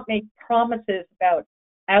to not make promises about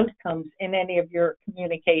outcomes in any of your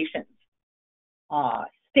communications.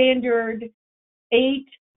 Standard 8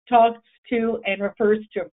 talks to and refers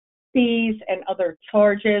to fees and other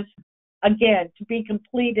charges. Again, to be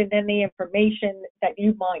complete in any information that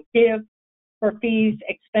you might give for fees,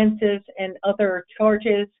 expenses, and other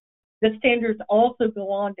charges. The standards also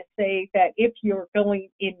go on to say that if you're going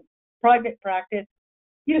in private practice,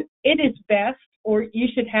 it is best, or you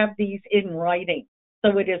should have these in writing,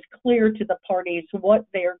 so it is clear to the parties what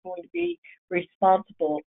they are going to be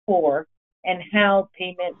responsible for and how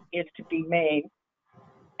payment is to be made.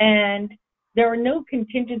 And there are no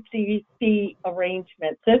contingency fee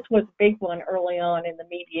arrangements. This was a big one early on in the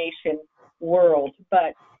mediation world,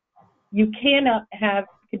 but you cannot have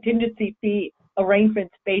contingency fee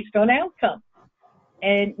arrangements based on outcome.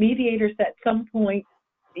 And mediators at some point,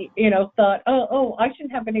 thought, oh, I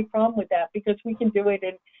shouldn't have any problem with that because we can do it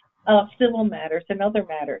in civil matters and other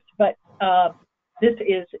matters. But this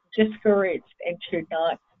is discouraged and should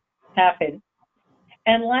not happen.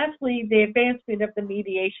 And lastly, the advancement of the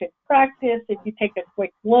mediation practice, if you take a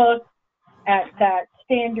quick look at that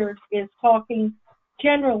standard, is talking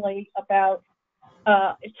generally about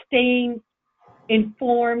staying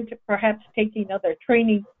informed, perhaps taking other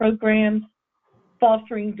training programs,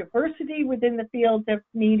 fostering diversity within the field of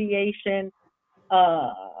mediation,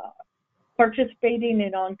 participating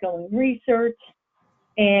in ongoing research,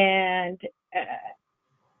 and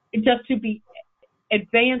just to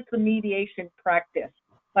advance the mediation practice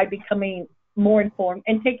by becoming more informed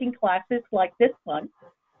and taking classes like this one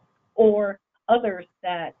or others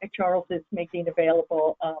that Charles is making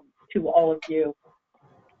available to all of you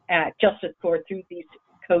at Justice Court through these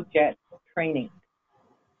COJET trainings.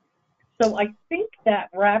 So I think that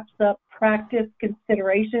wraps up practice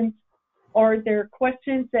considerations. Are there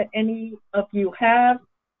questions that any of you have,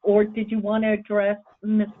 or did you want to address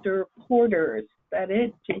Mr. Porter's? Is that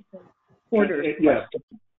it, Jason Porter's yes.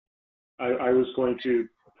 question? I was going to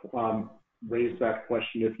raise that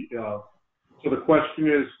question. So the question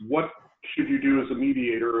is, what should you do as a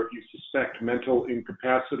mediator if you suspect mental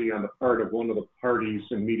incapacity on the part of one of the parties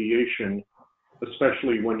in mediation,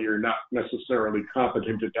 especially when you're not necessarily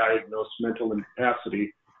competent to diagnose mental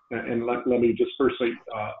incapacity? And let me just first say,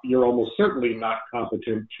 you're almost certainly not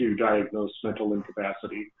competent to diagnose mental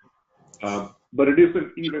incapacity. But it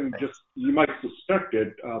isn't even just, you might suspect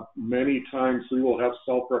it. Many times we will have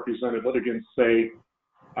self-represented litigants say,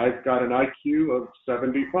 I've got an IQ of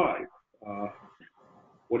 75.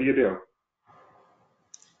 What do you do?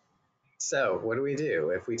 So what do we do?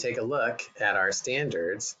 If we take a look at our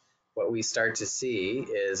standards, what we start to see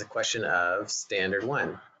is a question of standard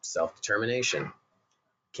 1, self-determination.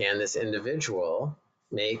 Can this individual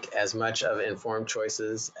make as much of informed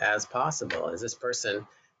choices as possible? Is this person,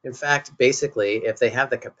 in fact, basically, if they have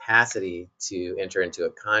the capacity to enter into a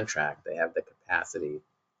contract, they have the capacity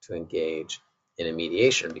to engage in a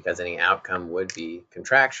mediation because any outcome would be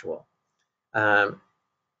contractual.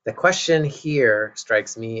 The question here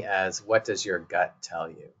strikes me as, what does your gut tell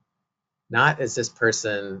you? Not is this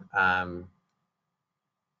person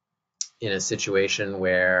in a situation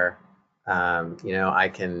where, I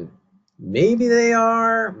can, maybe they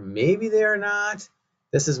are, maybe they're not.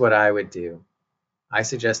 This is what I would do. I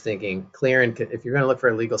suggest thinking clear and, if you're going to look for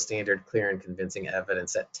a legal standard, clear and convincing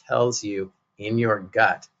evidence that tells you in your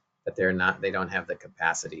gut that they don't have the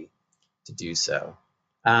capacity to do so.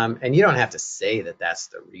 And you don't have to say that that's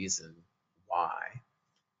the reason why.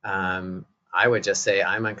 I would just say,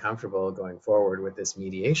 I'm uncomfortable going forward with this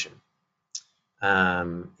mediation.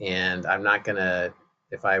 And I'm not going to,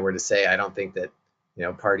 if I were to say, I don't think that,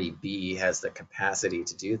 party B has the capacity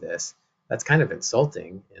to do this, that's kind of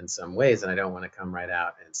insulting in some ways, and I don't want to come right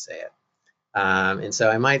out and say it. And so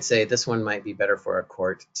I might say this one might be better for a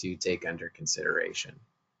court to take under consideration.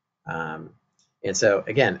 And so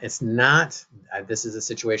again, it's not, this is a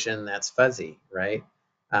situation that's fuzzy, right?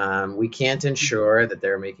 We can't ensure that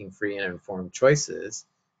they're making free and informed choices,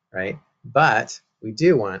 right? But we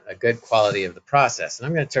do want a good quality of the process. And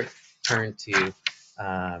I'm going to turn to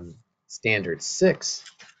standard 6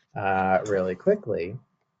 really quickly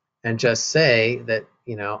and just say that,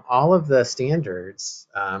 all of the standards,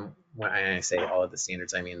 when I say all of the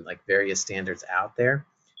standards, I mean like various standards out there,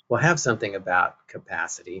 will have something about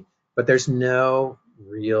capacity, but there's no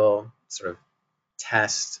real sort of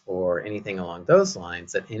test or anything along those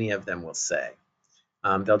lines that any of them will say.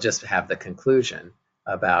 They'll just have the conclusion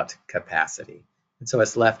about capacity. And so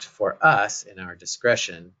it's left for us in our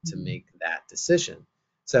discretion to make that decision.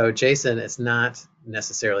 So Jason, it's not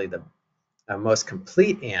necessarily the most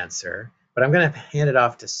complete answer, but I'm going to hand it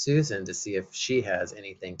off to Susan to see if she has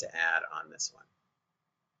anything to add on this one.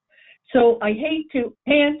 So I hate to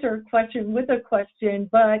answer a question with a question,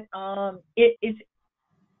 but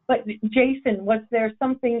But Jason, was there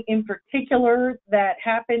something in particular that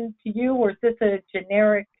happened to you, or is this a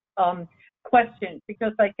generic question?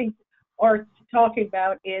 Because I think Art's talking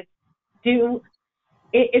about is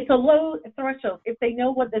it's a low threshold. If they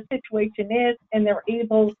know what the situation is and they're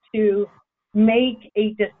able to make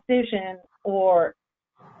a decision or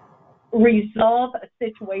resolve a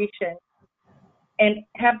situation and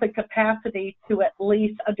have the capacity to at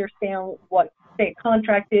least understand what, say, a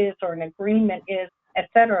contract is or an agreement is,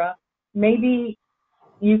 etc., maybe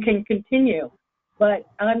you can continue. But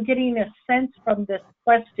I'm getting a sense from this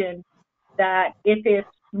question that if it's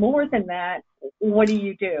more than that, what do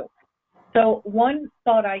you do? So one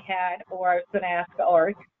thought I had, or I was going to ask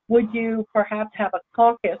Art, would you perhaps have a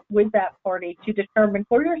caucus with that party to determine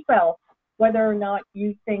for yourself whether or not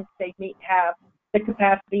you think they have the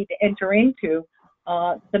capacity to enter into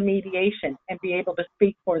the mediation and be able to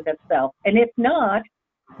speak for themselves? And if not,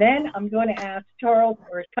 then I'm going to ask Charles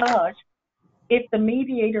or Taj, if the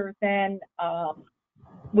mediator then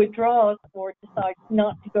withdraws or decides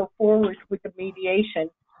not to go forward with the mediation,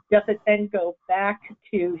 does it then go back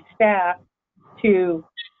to staff to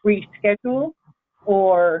reschedule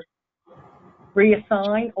or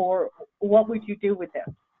reassign, or what would you do with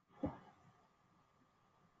this?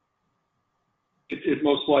 It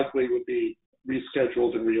most likely would be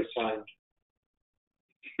rescheduled and reassigned.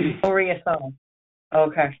 Or reassigned.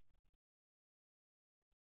 Okay.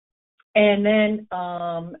 And then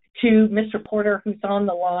to Mr. Porter, who's on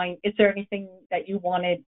the line, is there anything that you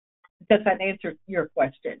wanted? Does that answer your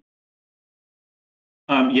question?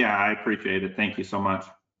 Yeah, I appreciate it. Thank you so much.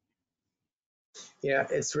 Yeah,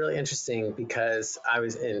 it's really interesting because I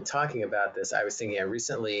was talking about this, I was thinking I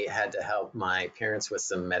recently had to help my parents with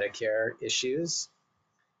some Medicare issues.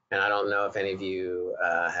 And I don't know if any of you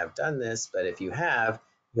have done this, but if you have,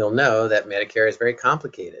 you'll know that Medicare is very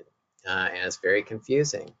complicated and it's very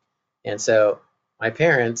confusing. And so my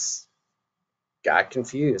parents got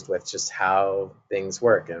confused with just how things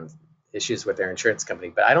work and issues with their insurance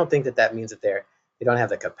company. But I don't think that means that they don't have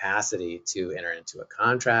the capacity to enter into a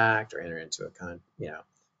contract or enter into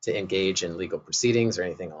to engage in legal proceedings or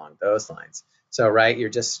anything along those lines. So, right, you're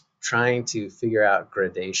just trying to figure out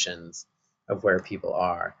gradations of where people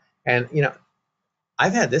are. And,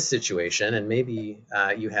 I've had this situation, and maybe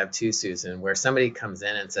you have too, Susan, where somebody comes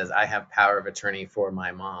in and says, I have power of attorney for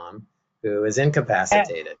my mom who is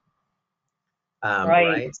incapacitated.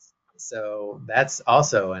 Right. So that's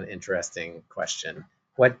also an interesting question.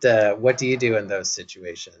 What do you do in those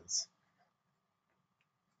situations?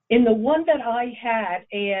 In the one that I had,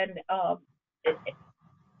 and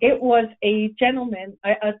it was a gentleman,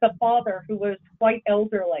 the father, who was quite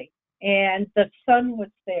elderly, and the son was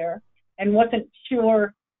there and wasn't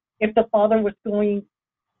sure if the father was going,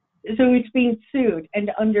 so he's being sued, and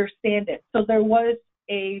to understand it. So there was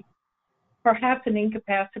perhaps an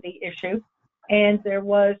incapacity issue, and there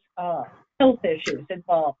was health issues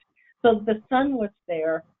involved. So the son was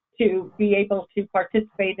there to be able to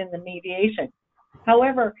participate in the mediation.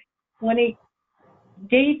 However, when he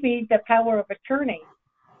gave me the power of attorney,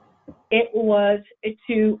 it was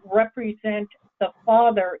to represent the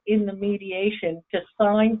father in the mediation, to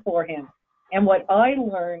sign for him. And what I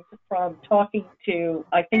learned from talking to,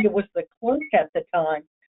 I think it was the clerk at the time,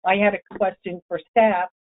 I had a question for staff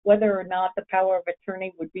whether or not the power of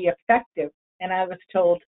attorney would be effective. And I was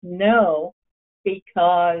told no,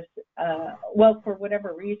 because, for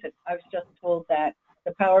whatever reason, I was just told that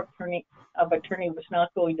the power of attorney was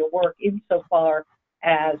not going to work insofar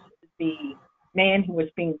as the man who was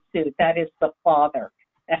being sued, that is the father,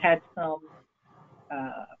 that had some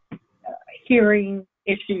hearing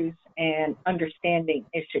issues and understanding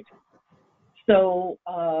issues. So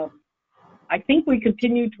I think we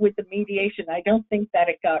continued with the mediation. I don't think that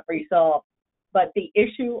it got resolved, but the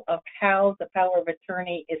issue of how the power of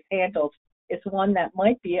attorney is handled is one that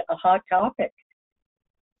might be a hot topic.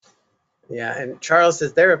 Yeah, and Charles,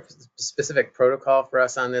 is there a specific protocol for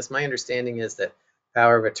us on this? My understanding is that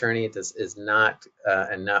power of attorney is not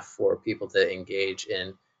enough for people to engage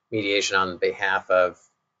in mediation on behalf of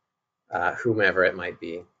whomever it might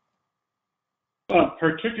be.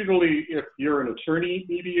 Particularly if you're an attorney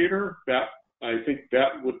mediator, I think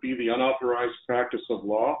that would be the unauthorized practice of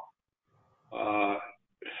law.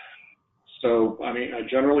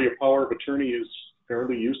 Generally a power of attorney is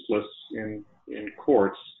fairly useless in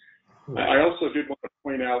courts. Right. I also did want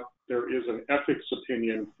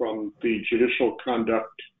opinion from the Judicial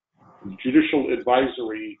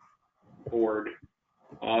Advisory Board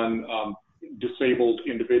on disabled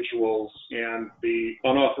individuals, and the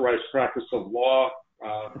unauthorized practice of law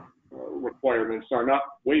requirements are not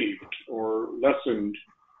waived or lessened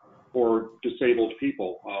for disabled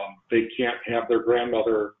people. They can't have their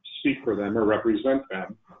grandmother speak for them or represent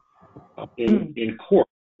them in court.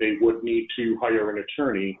 They would need to hire an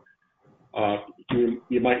attorney.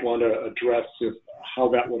 You might want to address how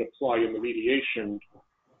that would apply in the mediation,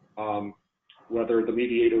 whether the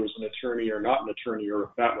mediator is an attorney or not an attorney, or if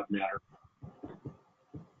that would matter.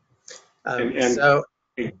 So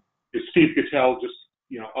Steve Cattell just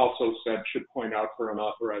also said should point out for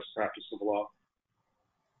unauthorized practice of law.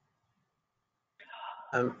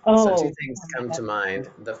 So two things come to mind.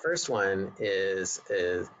 The first one is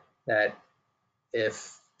that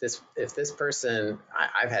if this person,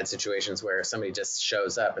 I've had situations where somebody just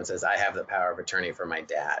shows up and says, I have the power of attorney for my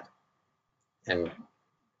dad, and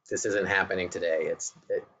this isn't happening today.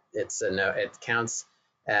 It's a no. It counts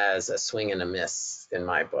as a swing and a miss in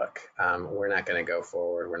my book. We're not going to go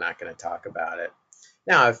forward. We're not going to talk about it.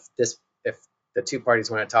 Now, if the two parties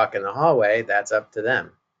want to talk in the hallway, that's up to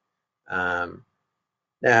them.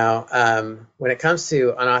 Now, when it comes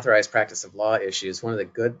to unauthorized practice of law issues, one of the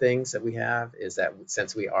good things that we have is that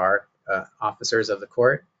since we are officers of the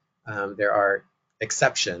court, there are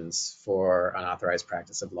exceptions for unauthorized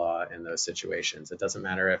practice of law in those situations. It doesn't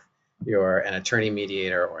matter if you're an attorney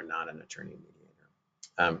mediator or not an attorney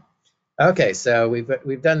mediator. Okay, so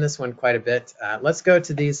we've done this one quite a bit. Let's go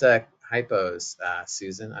to these hypos,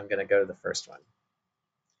 Susan. I'm going to go to the first one.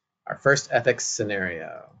 Our first ethics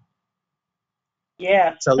scenario.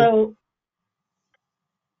 Yeah. So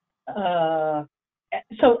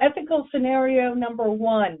ethical scenario number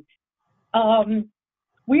one.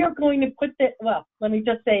 We are going to put that. Well, let me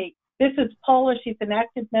just say, this is Paula. She's an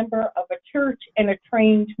active member of a church and a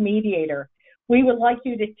trained mediator. We would like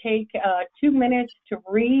you to take 2 minutes to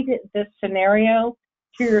read this scenario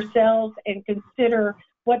to yourselves and consider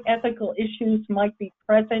what ethical issues might be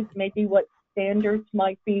present, maybe what standards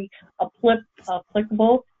might be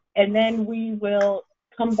applicable, and then we will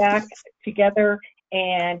come back together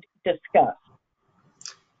and discuss.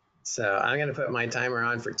 So I'm going to put my timer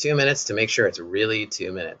on for 2 minutes to make sure it's really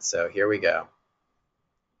 2 minutes. So here we go.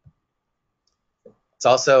 It's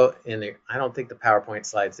also in the, I don't think the PowerPoint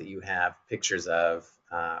slides that you have pictures of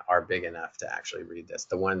are big enough to actually read this.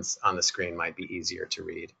 The ones on the screen might be easier to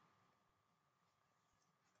read.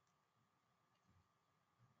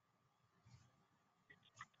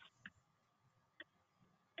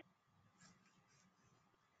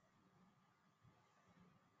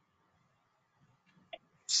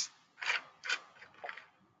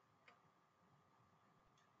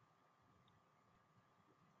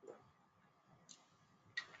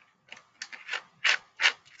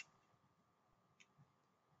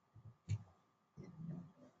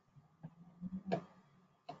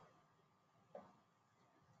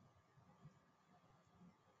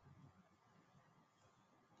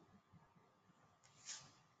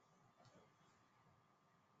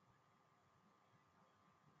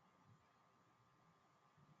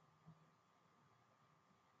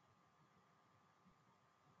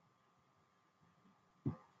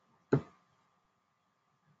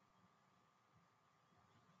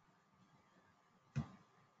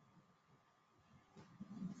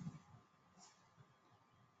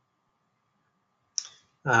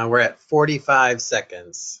 We're at 45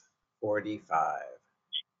 seconds. 45.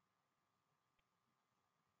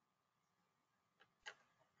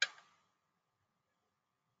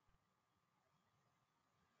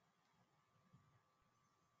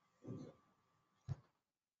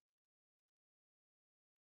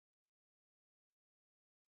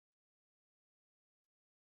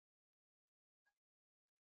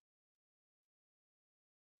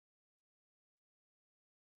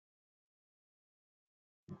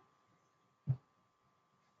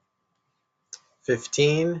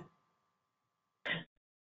 $15.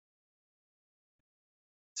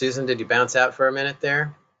 Susan, did you bounce out for a minute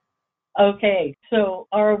there? Okay, so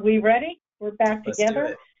are we ready? We're back together.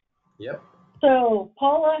 Let's do it. Yep. So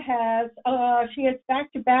Paula has, she has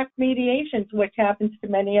back-to-back mediations, which happens to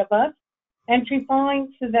many of us, and she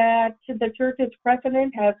finds that the church's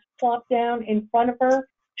president has plopped down in front of her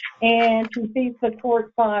and she sees the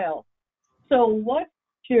court file. So what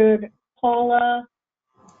should Paula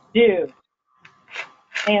do?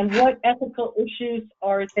 And what ethical issues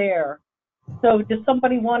are there? So does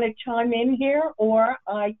somebody want to chime in here? Or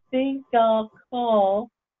I think I'll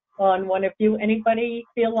call on one of you. Anybody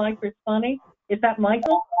feel like responding? Is that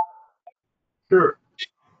Michael? Sure.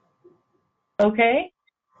 Okay?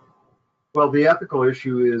 Well, the ethical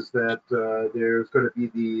issue is that there's going to be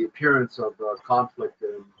the appearance of conflict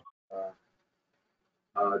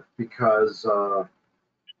because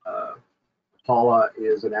Paula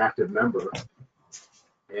is an active member,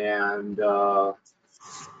 and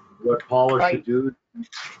what Paula Right. should do.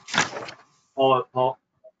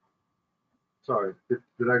 Sorry,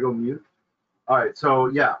 did I go mute? All right, so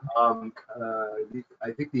yeah,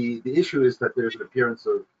 I think the issue is that there's an appearance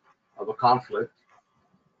of a conflict,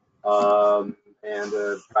 and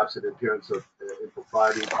perhaps an appearance of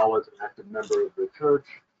impropriety. Paula is an active member of the church,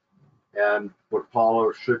 and what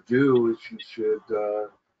Paula should do is she should,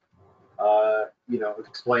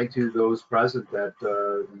 explain to those present that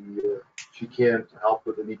she can't help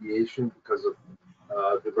with the mediation because of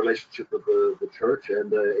the relationship of the church,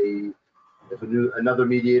 and if another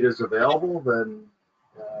mediator is available, then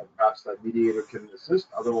perhaps that mediator can assist.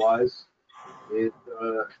 Otherwise, it's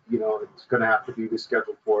going to have to be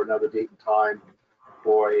rescheduled for another date and time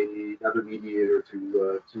for another mediator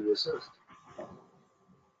to assist.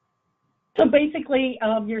 So basically,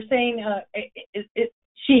 you're saying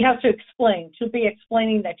she has to explain. She'll be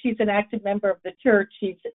explaining that she's an active member of the church.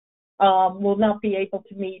 She's will not be able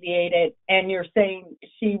to mediate it, and you're saying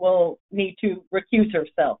she will need to recuse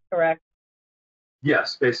herself, correct?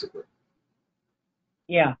 Yes, basically.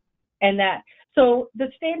 Yeah, and that. So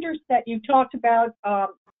the standards that you talked about,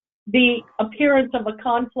 the appearance of a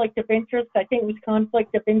conflict of interest, I think it was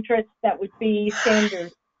conflict of interest, that would be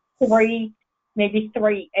standard 3, maybe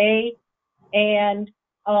 3A. And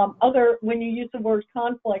when you use the word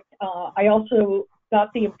conflict, I also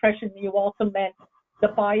got the impression you also meant the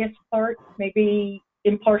bias part, maybe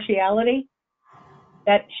impartiality,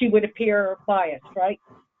 that she would appear biased, right?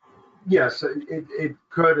 Yes, it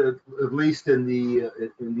could, at least in the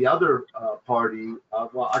other party.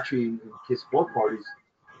 Well, actually, in case of both parties,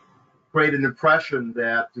 create an impression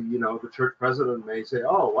that the church president may say,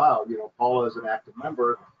 "Oh, wow, Paula is an active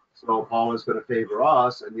member, so Paula is going to favor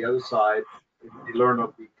us," and the other side, if they learn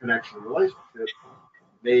of the connection and relationship,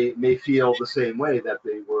 may feel the same way, that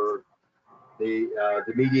the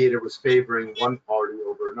mediator was favoring one party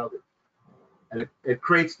over another, and it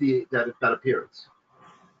creates that appearance.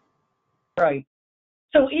 Right.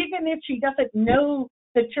 So even if she doesn't know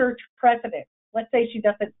the church president, let's say she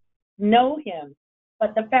doesn't know him,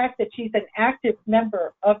 but the fact that she's an active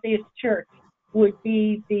member of this church would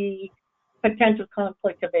be the potential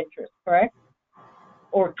conflict of interest, correct?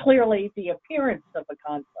 Or clearly the appearance of a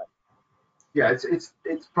conflict. Yeah, it's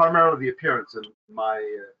primarily the appearance in my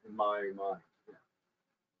mind. Yeah.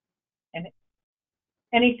 And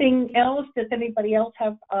anything else? Does anybody else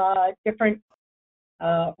have a different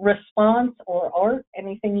response or art?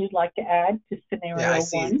 Anything you'd like to add to scenario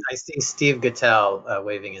 1? I see Steve Gattel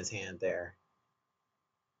waving his hand there.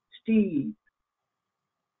 Steve.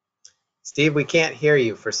 Steve, we can't hear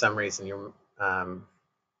you for some reason. You're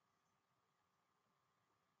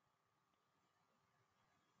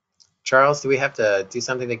Charles, do we have to do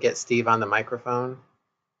something to get Steve on the microphone?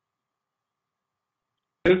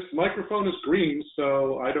 His microphone is green,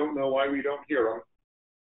 so I don't know why we don't hear him.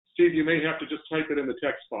 Steve, you may have to just type it in the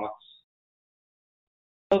text box.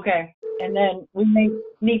 Okay, and then we may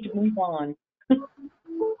need to move on.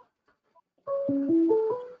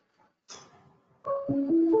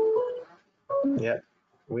 Yeah,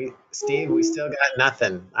 Steve, we still got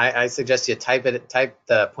nothing. I suggest you type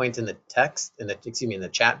the point in the text in the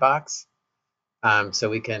chat box, so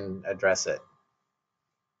we can address it.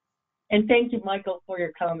 And thank you, Michael, for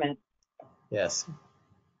your comment. Yes.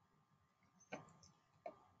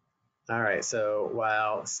 All right, so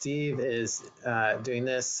while Steve is doing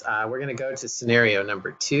this, we're going to go to scenario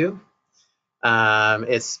number 2.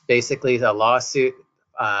 It's basically a lawsuit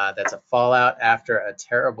that's a fallout after a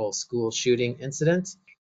terrible school shooting incident.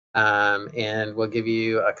 And we'll give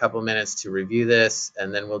you a couple minutes to review this,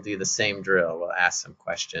 and then we'll do the same drill. We'll ask some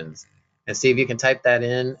questions. And Steve, you can type that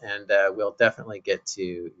in, and we'll definitely get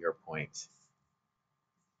to your point.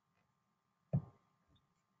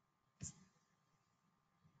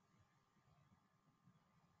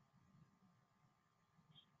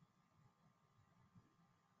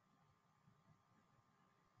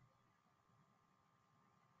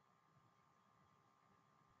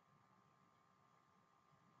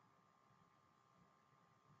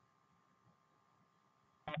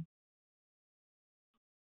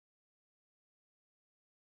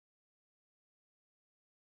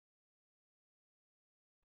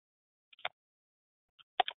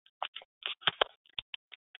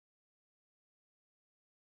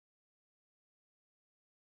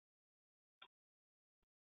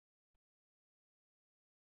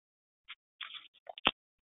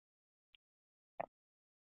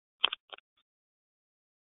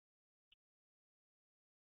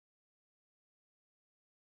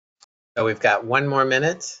 So we've got 1 more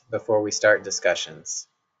minute before we start discussions.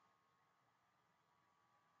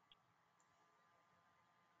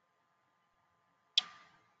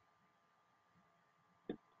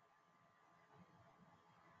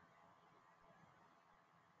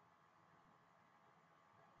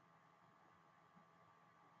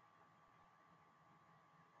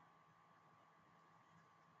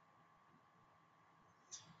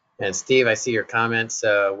 And Steve, I see your comments,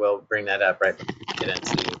 so we'll bring that up right before we get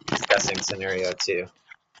into discussing scenario 2.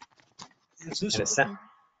 Is this And it's working?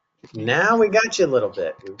 now we got you a little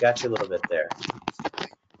bit. We've got you a little bit there.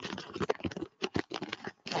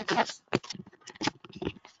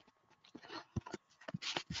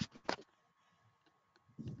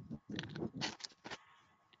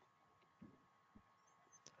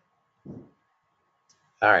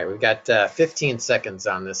 All right, we've got 15 seconds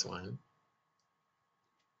on this one.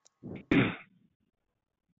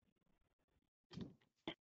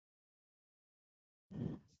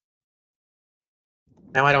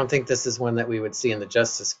 Now, I don't think this is one that we would see in the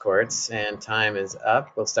justice courts, and time is up.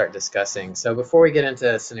 We'll start discussing. So before we get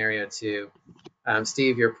into scenario 2,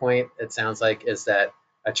 Steve, your point, it sounds like, is that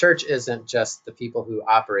a church isn't just the people who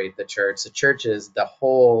operate the church. The church is the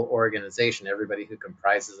whole organization, everybody who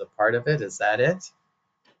comprises a part of it. Is that it?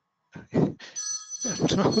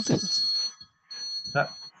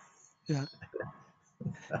 Yeah.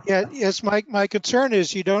 Yeah. Yes. My concern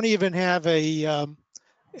is you don't even have an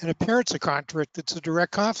appearance of conflict. It's a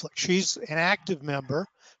direct conflict. She's an active member.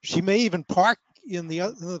 She may even park in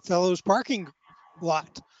the fellow's parking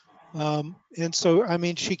lot. And so, I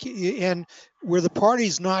mean, and where the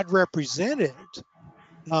party's not represented,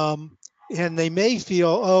 and they may feel,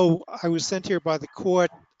 oh, I was sent here by the court.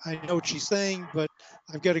 I know what she's saying, but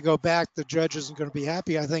I've got to go back. The judge isn't going to be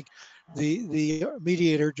happy. I think the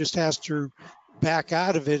mediator just has to back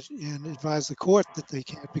out of it and advise the court that they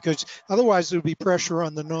can't, because otherwise there would be pressure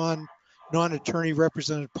on the non-attorney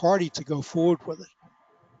represented party to go forward with it.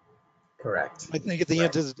 Correct. I think at the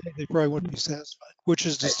end of the day, they probably wouldn't be satisfied, which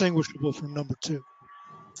is distinguishable from number 2.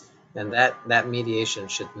 And that mediation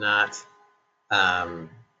should not go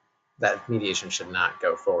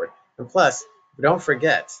forward. And plus, don't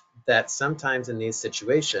forget that sometimes in these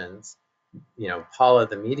situations, Paula,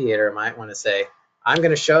 the mediator, might want to say, I'm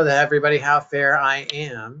going to show everybody how fair I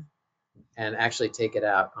am, and actually take it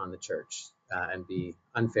out on the church and be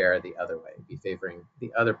unfair the other way, be favoring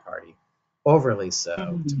the other party, overly so,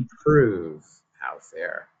 to prove how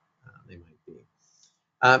fair they might be.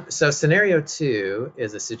 So scenario 2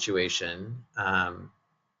 is a situation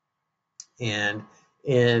and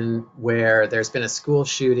in where there's been a school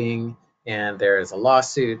shooting and there's a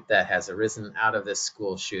lawsuit that has arisen out of this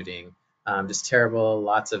school shooting. Just terrible,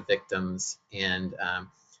 lots of victims, and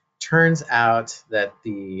turns out that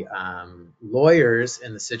the lawyers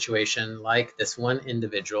in the situation, like this one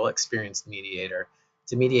individual, experienced mediator,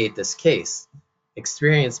 to mediate this case.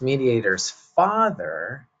 Experienced mediator's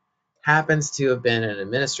father happens to have been an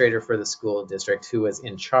administrator for the school district who was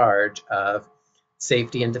in charge of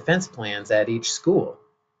safety and defense plans at each school.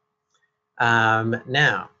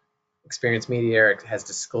 Now, experienced mediator has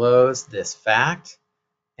disclosed this fact,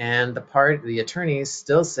 and the attorneys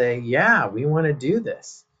still say, yeah, we want to do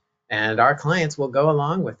this, and our clients will go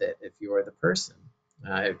along with it if you're the person.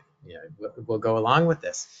 We'll go along with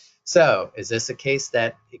this. So, is this a case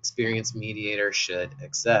that experienced mediator should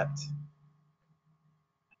accept?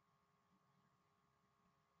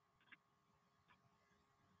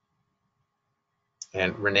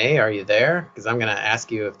 And Renee, are you there? Because I'm going to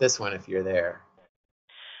ask you if you're there.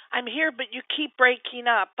 I'm here, but you keep breaking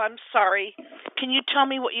up. I'm sorry. Can you tell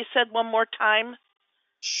me what you said one more time?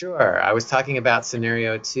 Sure. I was talking about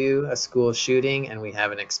scenario 2, a school shooting, and we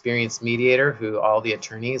have an experienced mediator who all the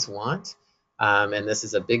attorneys want. And this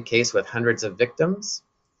is a big case with hundreds of victims.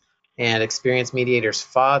 And experienced mediator's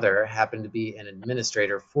father happened to be an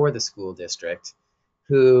administrator for the school district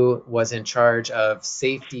who was in charge of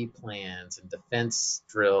safety plans and defense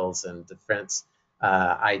drills and defense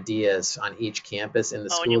ideas on each campus in the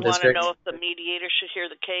school district. And you want to know if the mediator should hear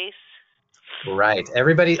the case? Right.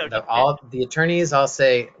 Everybody, all the attorneys all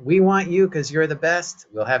say, we want you because you're the best.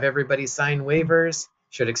 We'll have everybody sign waivers.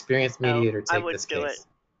 Should experienced mediator take this case?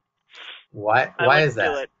 Why is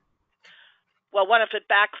that? Well, one, if it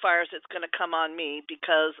backfires, it's going to come on me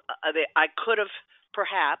because I could have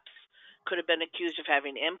been accused of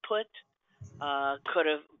having input, could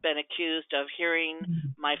have been accused of hearing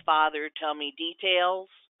my father tell me details.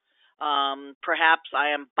 Perhaps I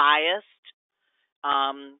am biased,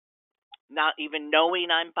 not even knowing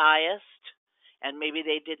I'm biased, and maybe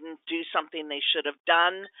they didn't do something they should have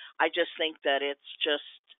done. I just think that it's just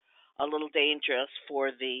a little dangerous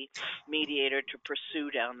for the mediator to pursue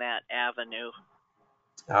down that avenue.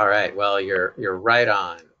 All right. Well, you're right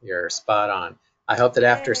on. You're spot on. I hope that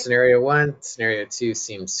after Yay. scenario 1, scenario 2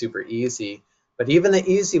 seemed super easy, but even the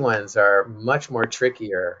easy ones are much more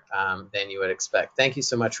trickier than you would expect. Thank you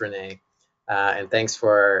so much, Renee. And thanks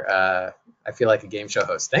for, I feel like a game show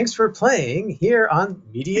host. Thanks for playing here on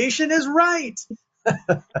Mediation is Right.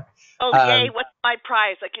 Oh, yay. What's my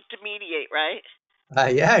prize? I get to mediate, right?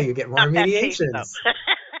 Yeah, you get more Not that case, mediations, though.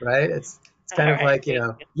 right? It's All kind of right, like,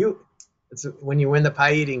 thank you. it's when you win the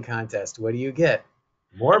pie eating contest, what do you get?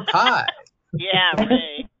 More pie. Yeah,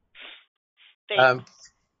 right. Thanks.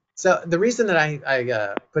 So the reason that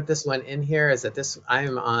I put this one in here is that I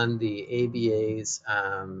am on the ABA's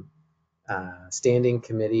standing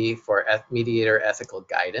committee for mediator ethical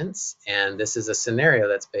guidance, and this is a scenario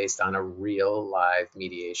that's based on a real live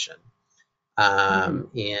mediation,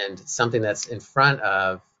 and something that's in front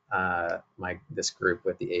of this group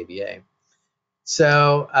with the ABA.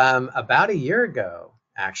 So about a year ago,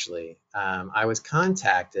 actually, I was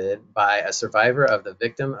contacted by a survivor of the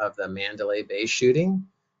victim of the Mandalay Bay shooting.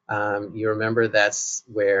 You remember that's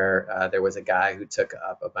where there was a guy who took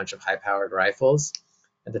up a bunch of high-powered rifles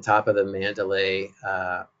at the top of the Mandalay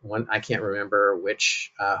one. I can't remember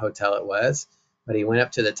which hotel it was, but he went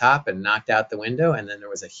up to the top and knocked out the window, and then there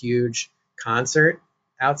was a huge concert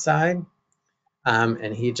outside,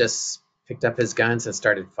 and he just picked up his guns and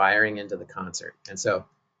started firing into the concert. And so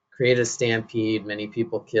created a stampede, many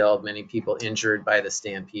people killed, many people injured by the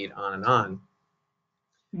stampede, on and on.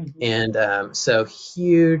 And so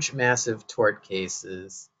huge, massive tort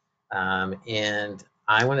cases. And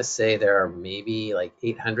I want to say there are maybe like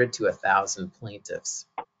 800 to 1,000 plaintiffs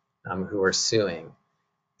who are suing.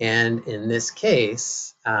 And in this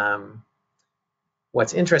case,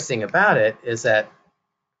 what's interesting about it is that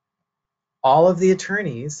all of the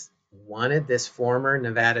attorneys wanted this former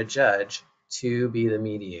Nevada judge to be the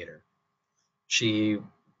mediator. She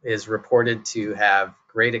is reported to have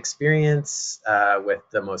great experience with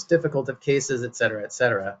the most difficult of cases, et cetera, et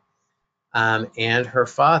cetera. And her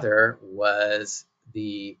father was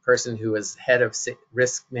the person who was head of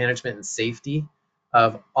risk management and safety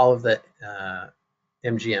of all of the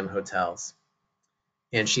MGM hotels.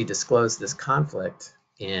 And she disclosed this conflict,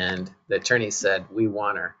 and the attorney said, we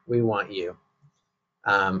want her, we want you.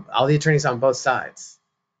 All the attorneys on both sides,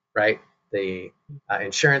 right? The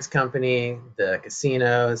insurance company, the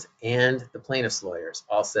casinos, and the plaintiff's lawyers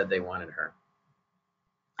all said they wanted her.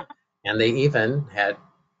 And they even had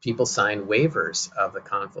people sign waivers of the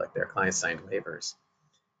conflict. Their clients signed waivers.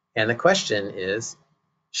 And the question is,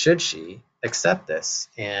 should she accept this?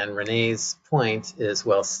 And Renee's point is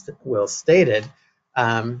well stated.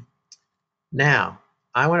 Now,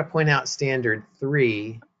 I want to point out standard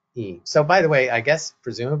 3E. So by the way, I guess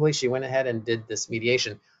presumably she went ahead and did this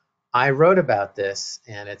mediation. I wrote about this,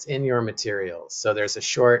 and it's in your materials. So there's a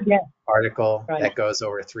short article that goes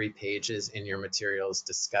over 3 pages in your materials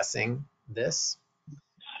discussing this.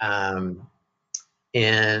 And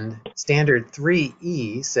standard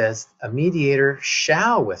 3E says a mediator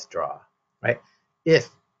shall withdraw, right? If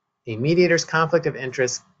a mediator's conflict of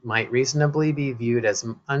interest might reasonably be viewed as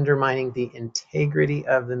undermining the integrity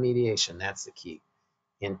of the mediation. That's the key.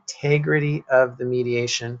 Integrity of the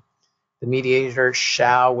mediation. The mediator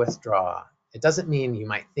shall withdraw. It doesn't mean you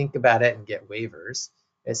might think about it and get waivers.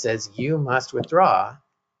 It says you must withdraw.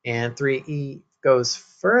 And 3E goes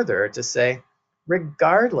further to say,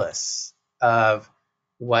 regardless of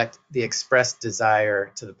what the expressed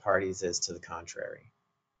desire to the parties is to the contrary.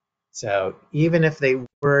 So even if they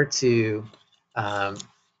were to,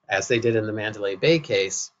 as they did in the Mandalay Bay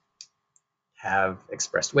case, have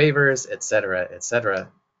expressed waivers, et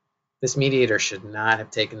cetera, this mediator should not have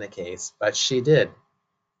taken the case, but she did.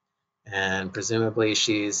 And presumably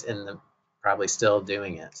she's probably still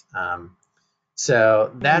doing it.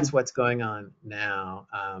 So that's what's going on now.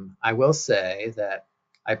 I will say that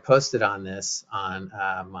I posted on this on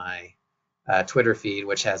my Twitter feed,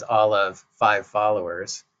 which has all of 5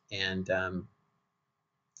 followers, and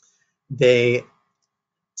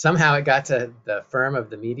somehow it got to the firm of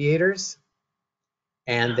the mediators,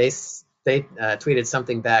 and they tweeted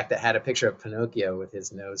something back that had a picture of Pinocchio with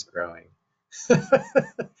his nose growing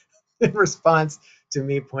in response to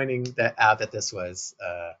me pointing out that this was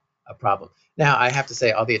a problem. Now, I have to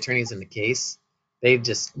say, all the attorneys in the case, they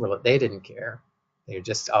didn't care. They're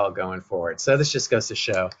just all going forward. So this just goes to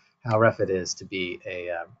show how rough it is to be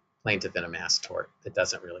a plaintiff in a mass tort. It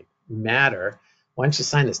doesn't really matter. Once you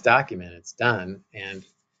sign this document, it's done. And,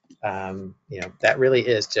 that really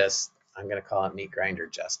is just, I'm going to call it meat grinder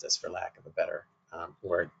justice, for lack of a better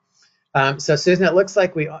word. So Susan, it looks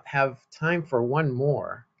like we have time for one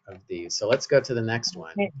more of these. So let's go to the next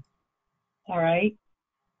one. Okay. All right.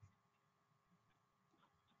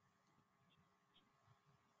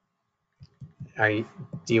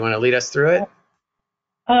 Do you want to lead us through it?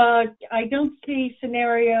 I don't see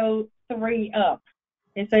scenario 3 up.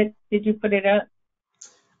 Did you put it up?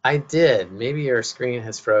 I did. Maybe your screen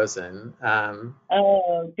has frozen.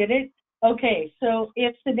 Oh, did it? Okay, so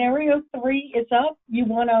if scenario 3 is up, you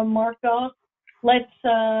want to mark off. Let's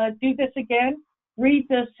do this again. Read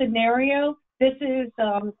the scenario. This is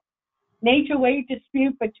an HOA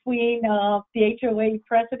dispute between the HOA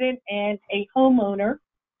president and a homeowner.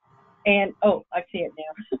 And, oh, I see it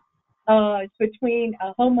now. It's between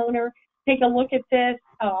a homeowner. Take a look at this.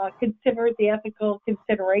 Consider the ethical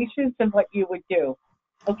considerations and what you would do.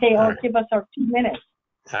 Okay, I'll give us our 2 minutes.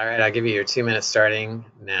 All right, I'll give you your 2 minutes starting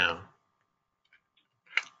now.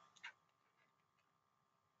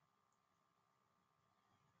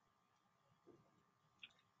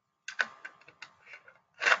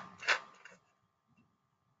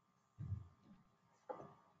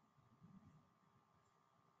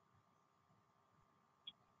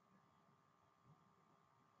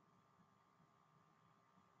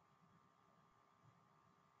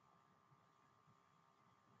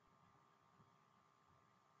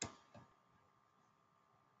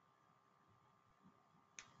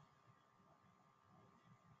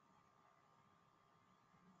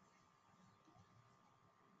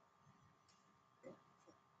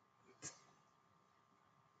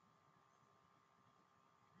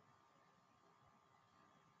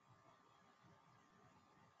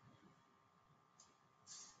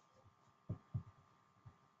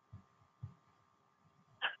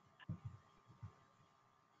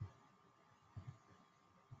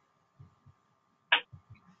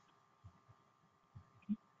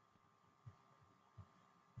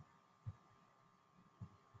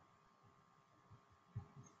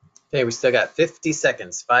 Okay, we still got 50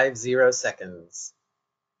 seconds, 50 seconds.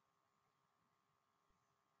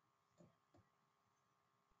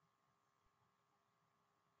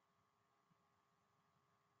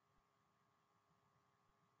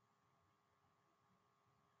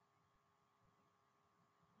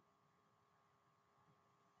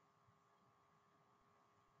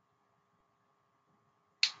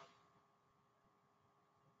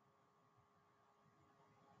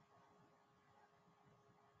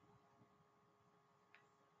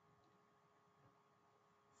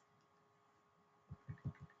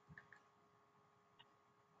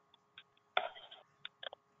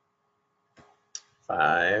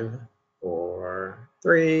 Five, 4,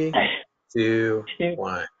 3, 2,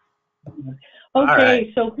 1. Okay, right,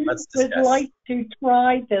 so who let's would discuss. like to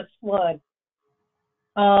try this one?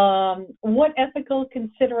 What ethical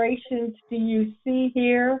considerations do you see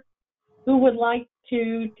here? Who would like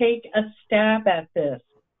to take a stab at this?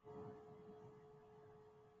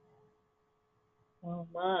 Oh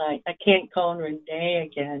my, I can't call Renee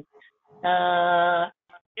again.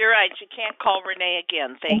 You're right. You can't call Renee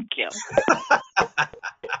again. Thank you.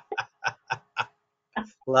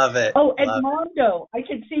 Love it. Oh, Love Edmondo, I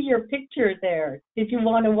can see your picture there. Did you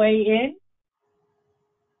want to weigh in?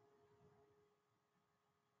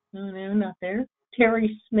 No, not there.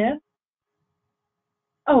 Terry Smith.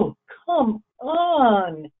 Oh, come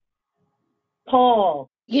on. Paul.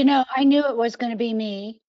 You know, I knew it was going to be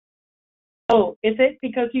me. Oh, is it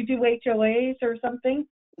because you do HOAs or something?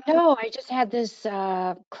 No, I just had this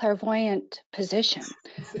clairvoyant position.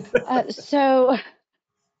 So,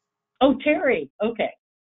 Oh, Terry. Okay.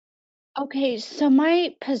 okay, so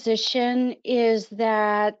my position is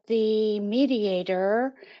that the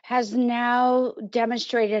mediator has now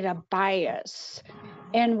demonstrated a bias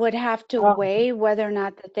and would have to weigh whether or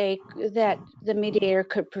not that the mediator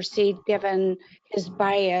could proceed given his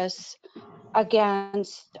bias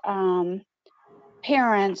against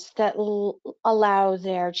parents that allow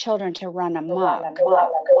their children to run amok.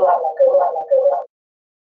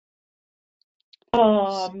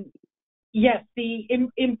 Yes, the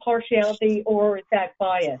impartiality or that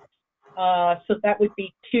bias. So that would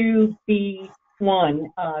be 2B1.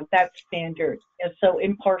 That's standard. And so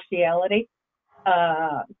impartiality.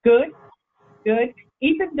 Good.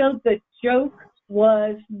 Even though the joke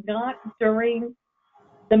was not during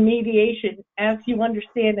the mediation, as you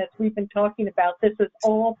understand, as we've been talking about, this is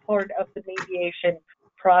all part of the mediation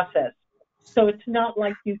process. So it's not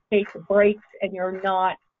like you take breaks and you're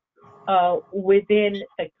not within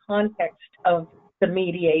the context of the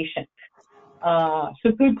mediation.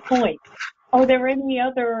 So good point. Are there any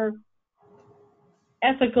other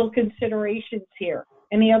ethical considerations here?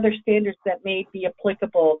 Any other standards that may be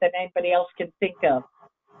applicable that anybody else can think of?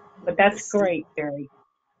 But that's great, Barry.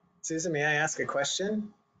 Susan, may I ask a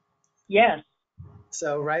question? Yes.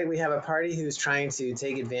 So, right, we have a party who's trying to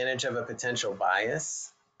take advantage of a potential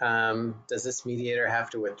bias. Does this mediator have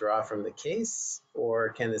to withdraw from the case, or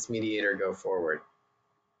can this mediator go forward?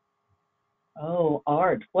 Oh,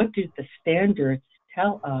 Art, what do the standards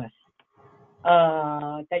tell us?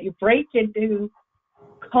 That you break into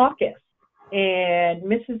caucus and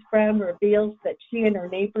Mrs. Brown reveals that she and her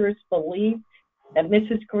neighbors believe that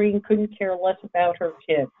Mrs. Green couldn't care less about her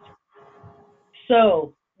kids.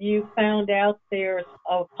 So you found out there's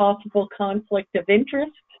a possible conflict of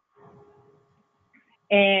interest,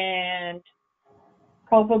 and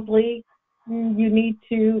probably you need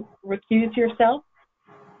to recuse yourself.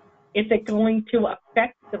 Is it going to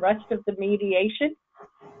affect the rest of the mediation?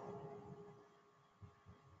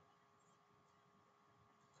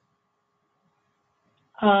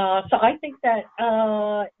 So I think that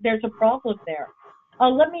there's a problem there.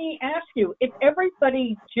 Let me ask you, if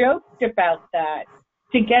everybody joked about that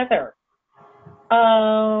together,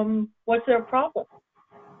 what's their problem?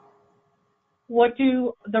 What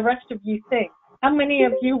do the rest of you think? How many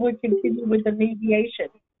of you would continue with the mediation?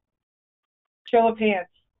 Show of hands.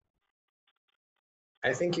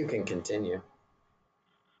 I think you can continue.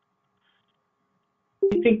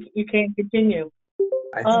 You think you can continue?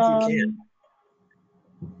 I think you can.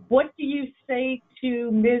 What do you say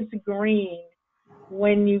to Ms. Green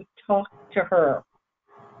when you talk to her?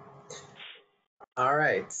 All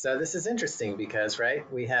right, so this is interesting because, right,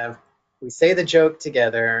 we say the joke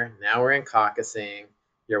together, now we're in caucusing,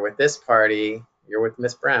 you're with this party, you're with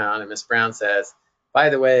Miss Brown, and Miss Brown says, by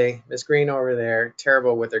the way, Miss Green over there,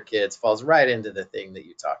 terrible with her kids, falls right into the thing that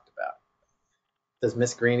you talked about. Does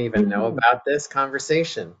Miss Green even know about this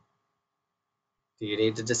conversation? Do you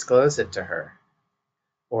need to disclose it to her?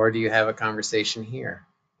 Or do you have a conversation here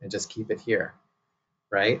and just keep it here,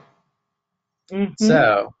 right?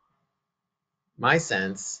 So my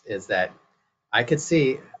sense is that I could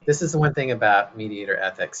see, this is the one thing about mediator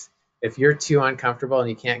ethics. If you're too uncomfortable and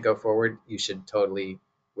you can't go forward, you should totally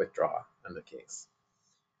withdraw on the case.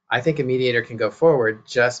 I think a mediator can go forward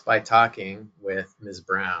just by talking with Ms.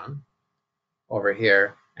 Brown over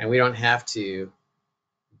here, and we don't have to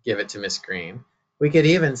give it to Ms. Green. We could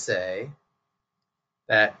even say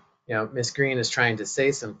that, you know, Ms. Green is trying to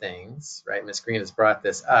say some things, right? Ms. Green has brought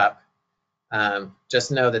this up.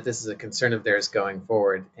 Just know that this is a concern of theirs going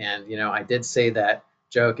forward. And, you know, I did say that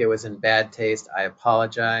joke. It was in bad taste. I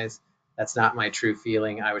apologize. That's not my true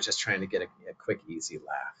feeling. I was just trying to get a quick, easy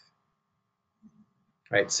laugh.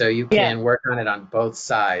 Right? So you can work on it on both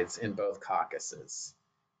sides in both caucuses.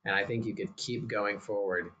 And I think you could keep going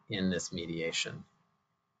forward in this mediation.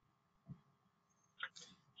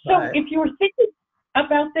 So if you were thinking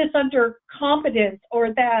about this under competence,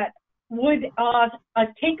 or that would a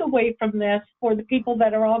takeaway from this for the people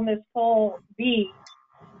that are on this call be,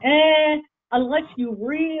 unless you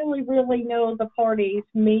really, really know the parties,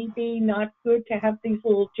 maybe not good to have these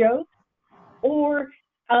little jokes, or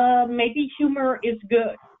maybe humor is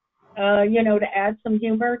good, you know, to add some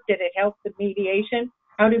humor. Did it help the mediation?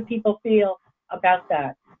 How do people feel about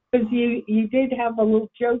that? Because you did have a little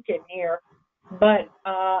joke in here, but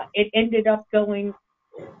it ended up going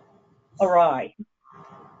awry.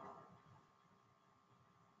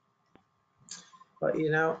 Well,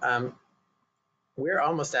 you know, we're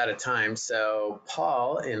almost out of time. So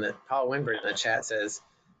Paul Winburn in the chat says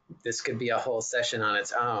this could be a whole session on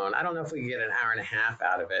its own. I don't know if we can get an hour and a half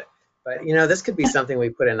out of it, but you know, this could be something we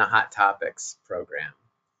put in the Hot Topics program.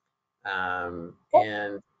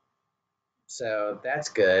 And so that's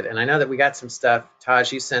good. And I know that we got some stuff.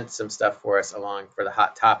 Taj, you sent some stuff for us along for the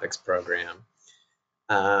Hot Topics program.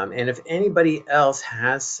 And if anybody else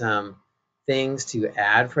has some things to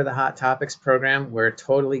add for the Hot Topics program, we're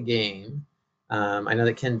totally game. I know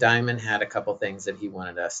that Ken Diamond had a couple things that he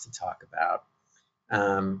wanted us to talk about.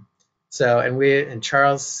 And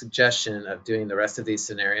Charles' suggestion of doing the rest of these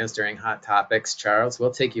scenarios during Hot Topics, Charles,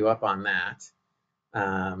 we'll take you up on that.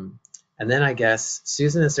 And then I guess,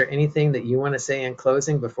 Susan, is there anything that you want to say in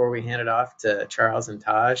closing before we hand it off to Charles and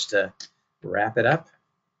Taj to wrap it up?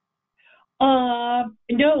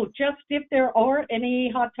 No, just if there are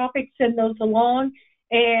any hot topics, send those along,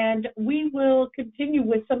 and we will continue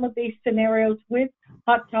with some of these scenarios with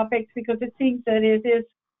hot topics because it seems that it is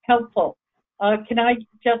helpful. Can I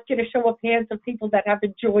just get a show of hands of people that have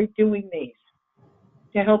enjoyed doing these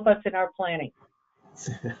to help us in our planning?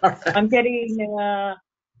 Right. I'm getting, well,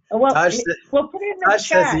 put it in the Taj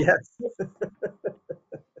chat. says yes.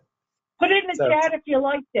 Put it in the chat if you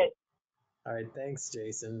liked it. All right, thanks,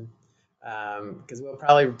 Jason. because we'll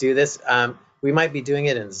probably do this. We might be doing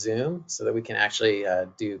it in Zoom so that we can actually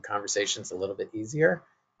do conversations a little bit easier.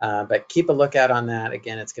 But keep a lookout on that.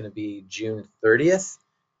 Again, it's going to be June 30th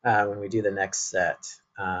when we do the next set.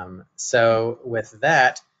 So with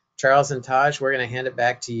that, Charles and Taj, we're going to hand it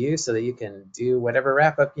back to you so that you can do whatever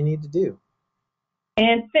wrap up you need to do.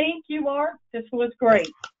 And thank you, Art. This was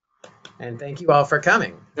great. And thank you all for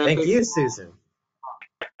coming. Thank you, Susan.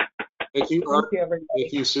 Thank you, Art. Thank you, everybody.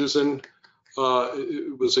 Thank you, Susan.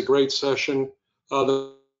 It was a great session.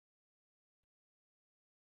 The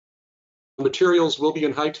materials will be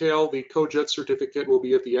in Hightail. The CoJet certificate will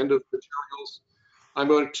be at the end of materials. I'm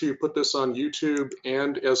going to put this on YouTube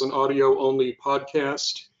and as an audio-only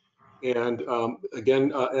podcast. And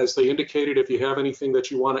again, as they indicated, if you have anything that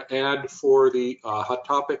you want to add for the Hot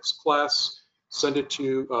Topics class, send it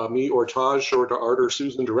to me or Taj or to Art or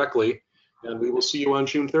Susan directly. And we will see you on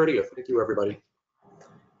June 30th. Thank you, everybody.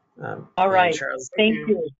 All right. Charles, Thank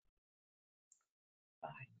you.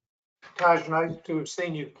 Taj, nice to have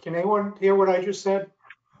seen you. Can anyone hear what I just said?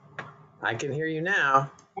 I can hear you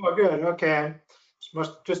now. Oh, good. Okay. This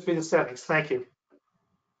must just be the settings. Thank you.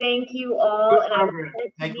 Thank you all. Good And I'm program.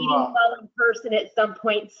 Thank you meeting all. you all in person at some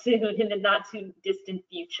point soon in the not too distant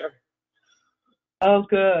future. Oh,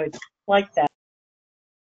 good. Like that.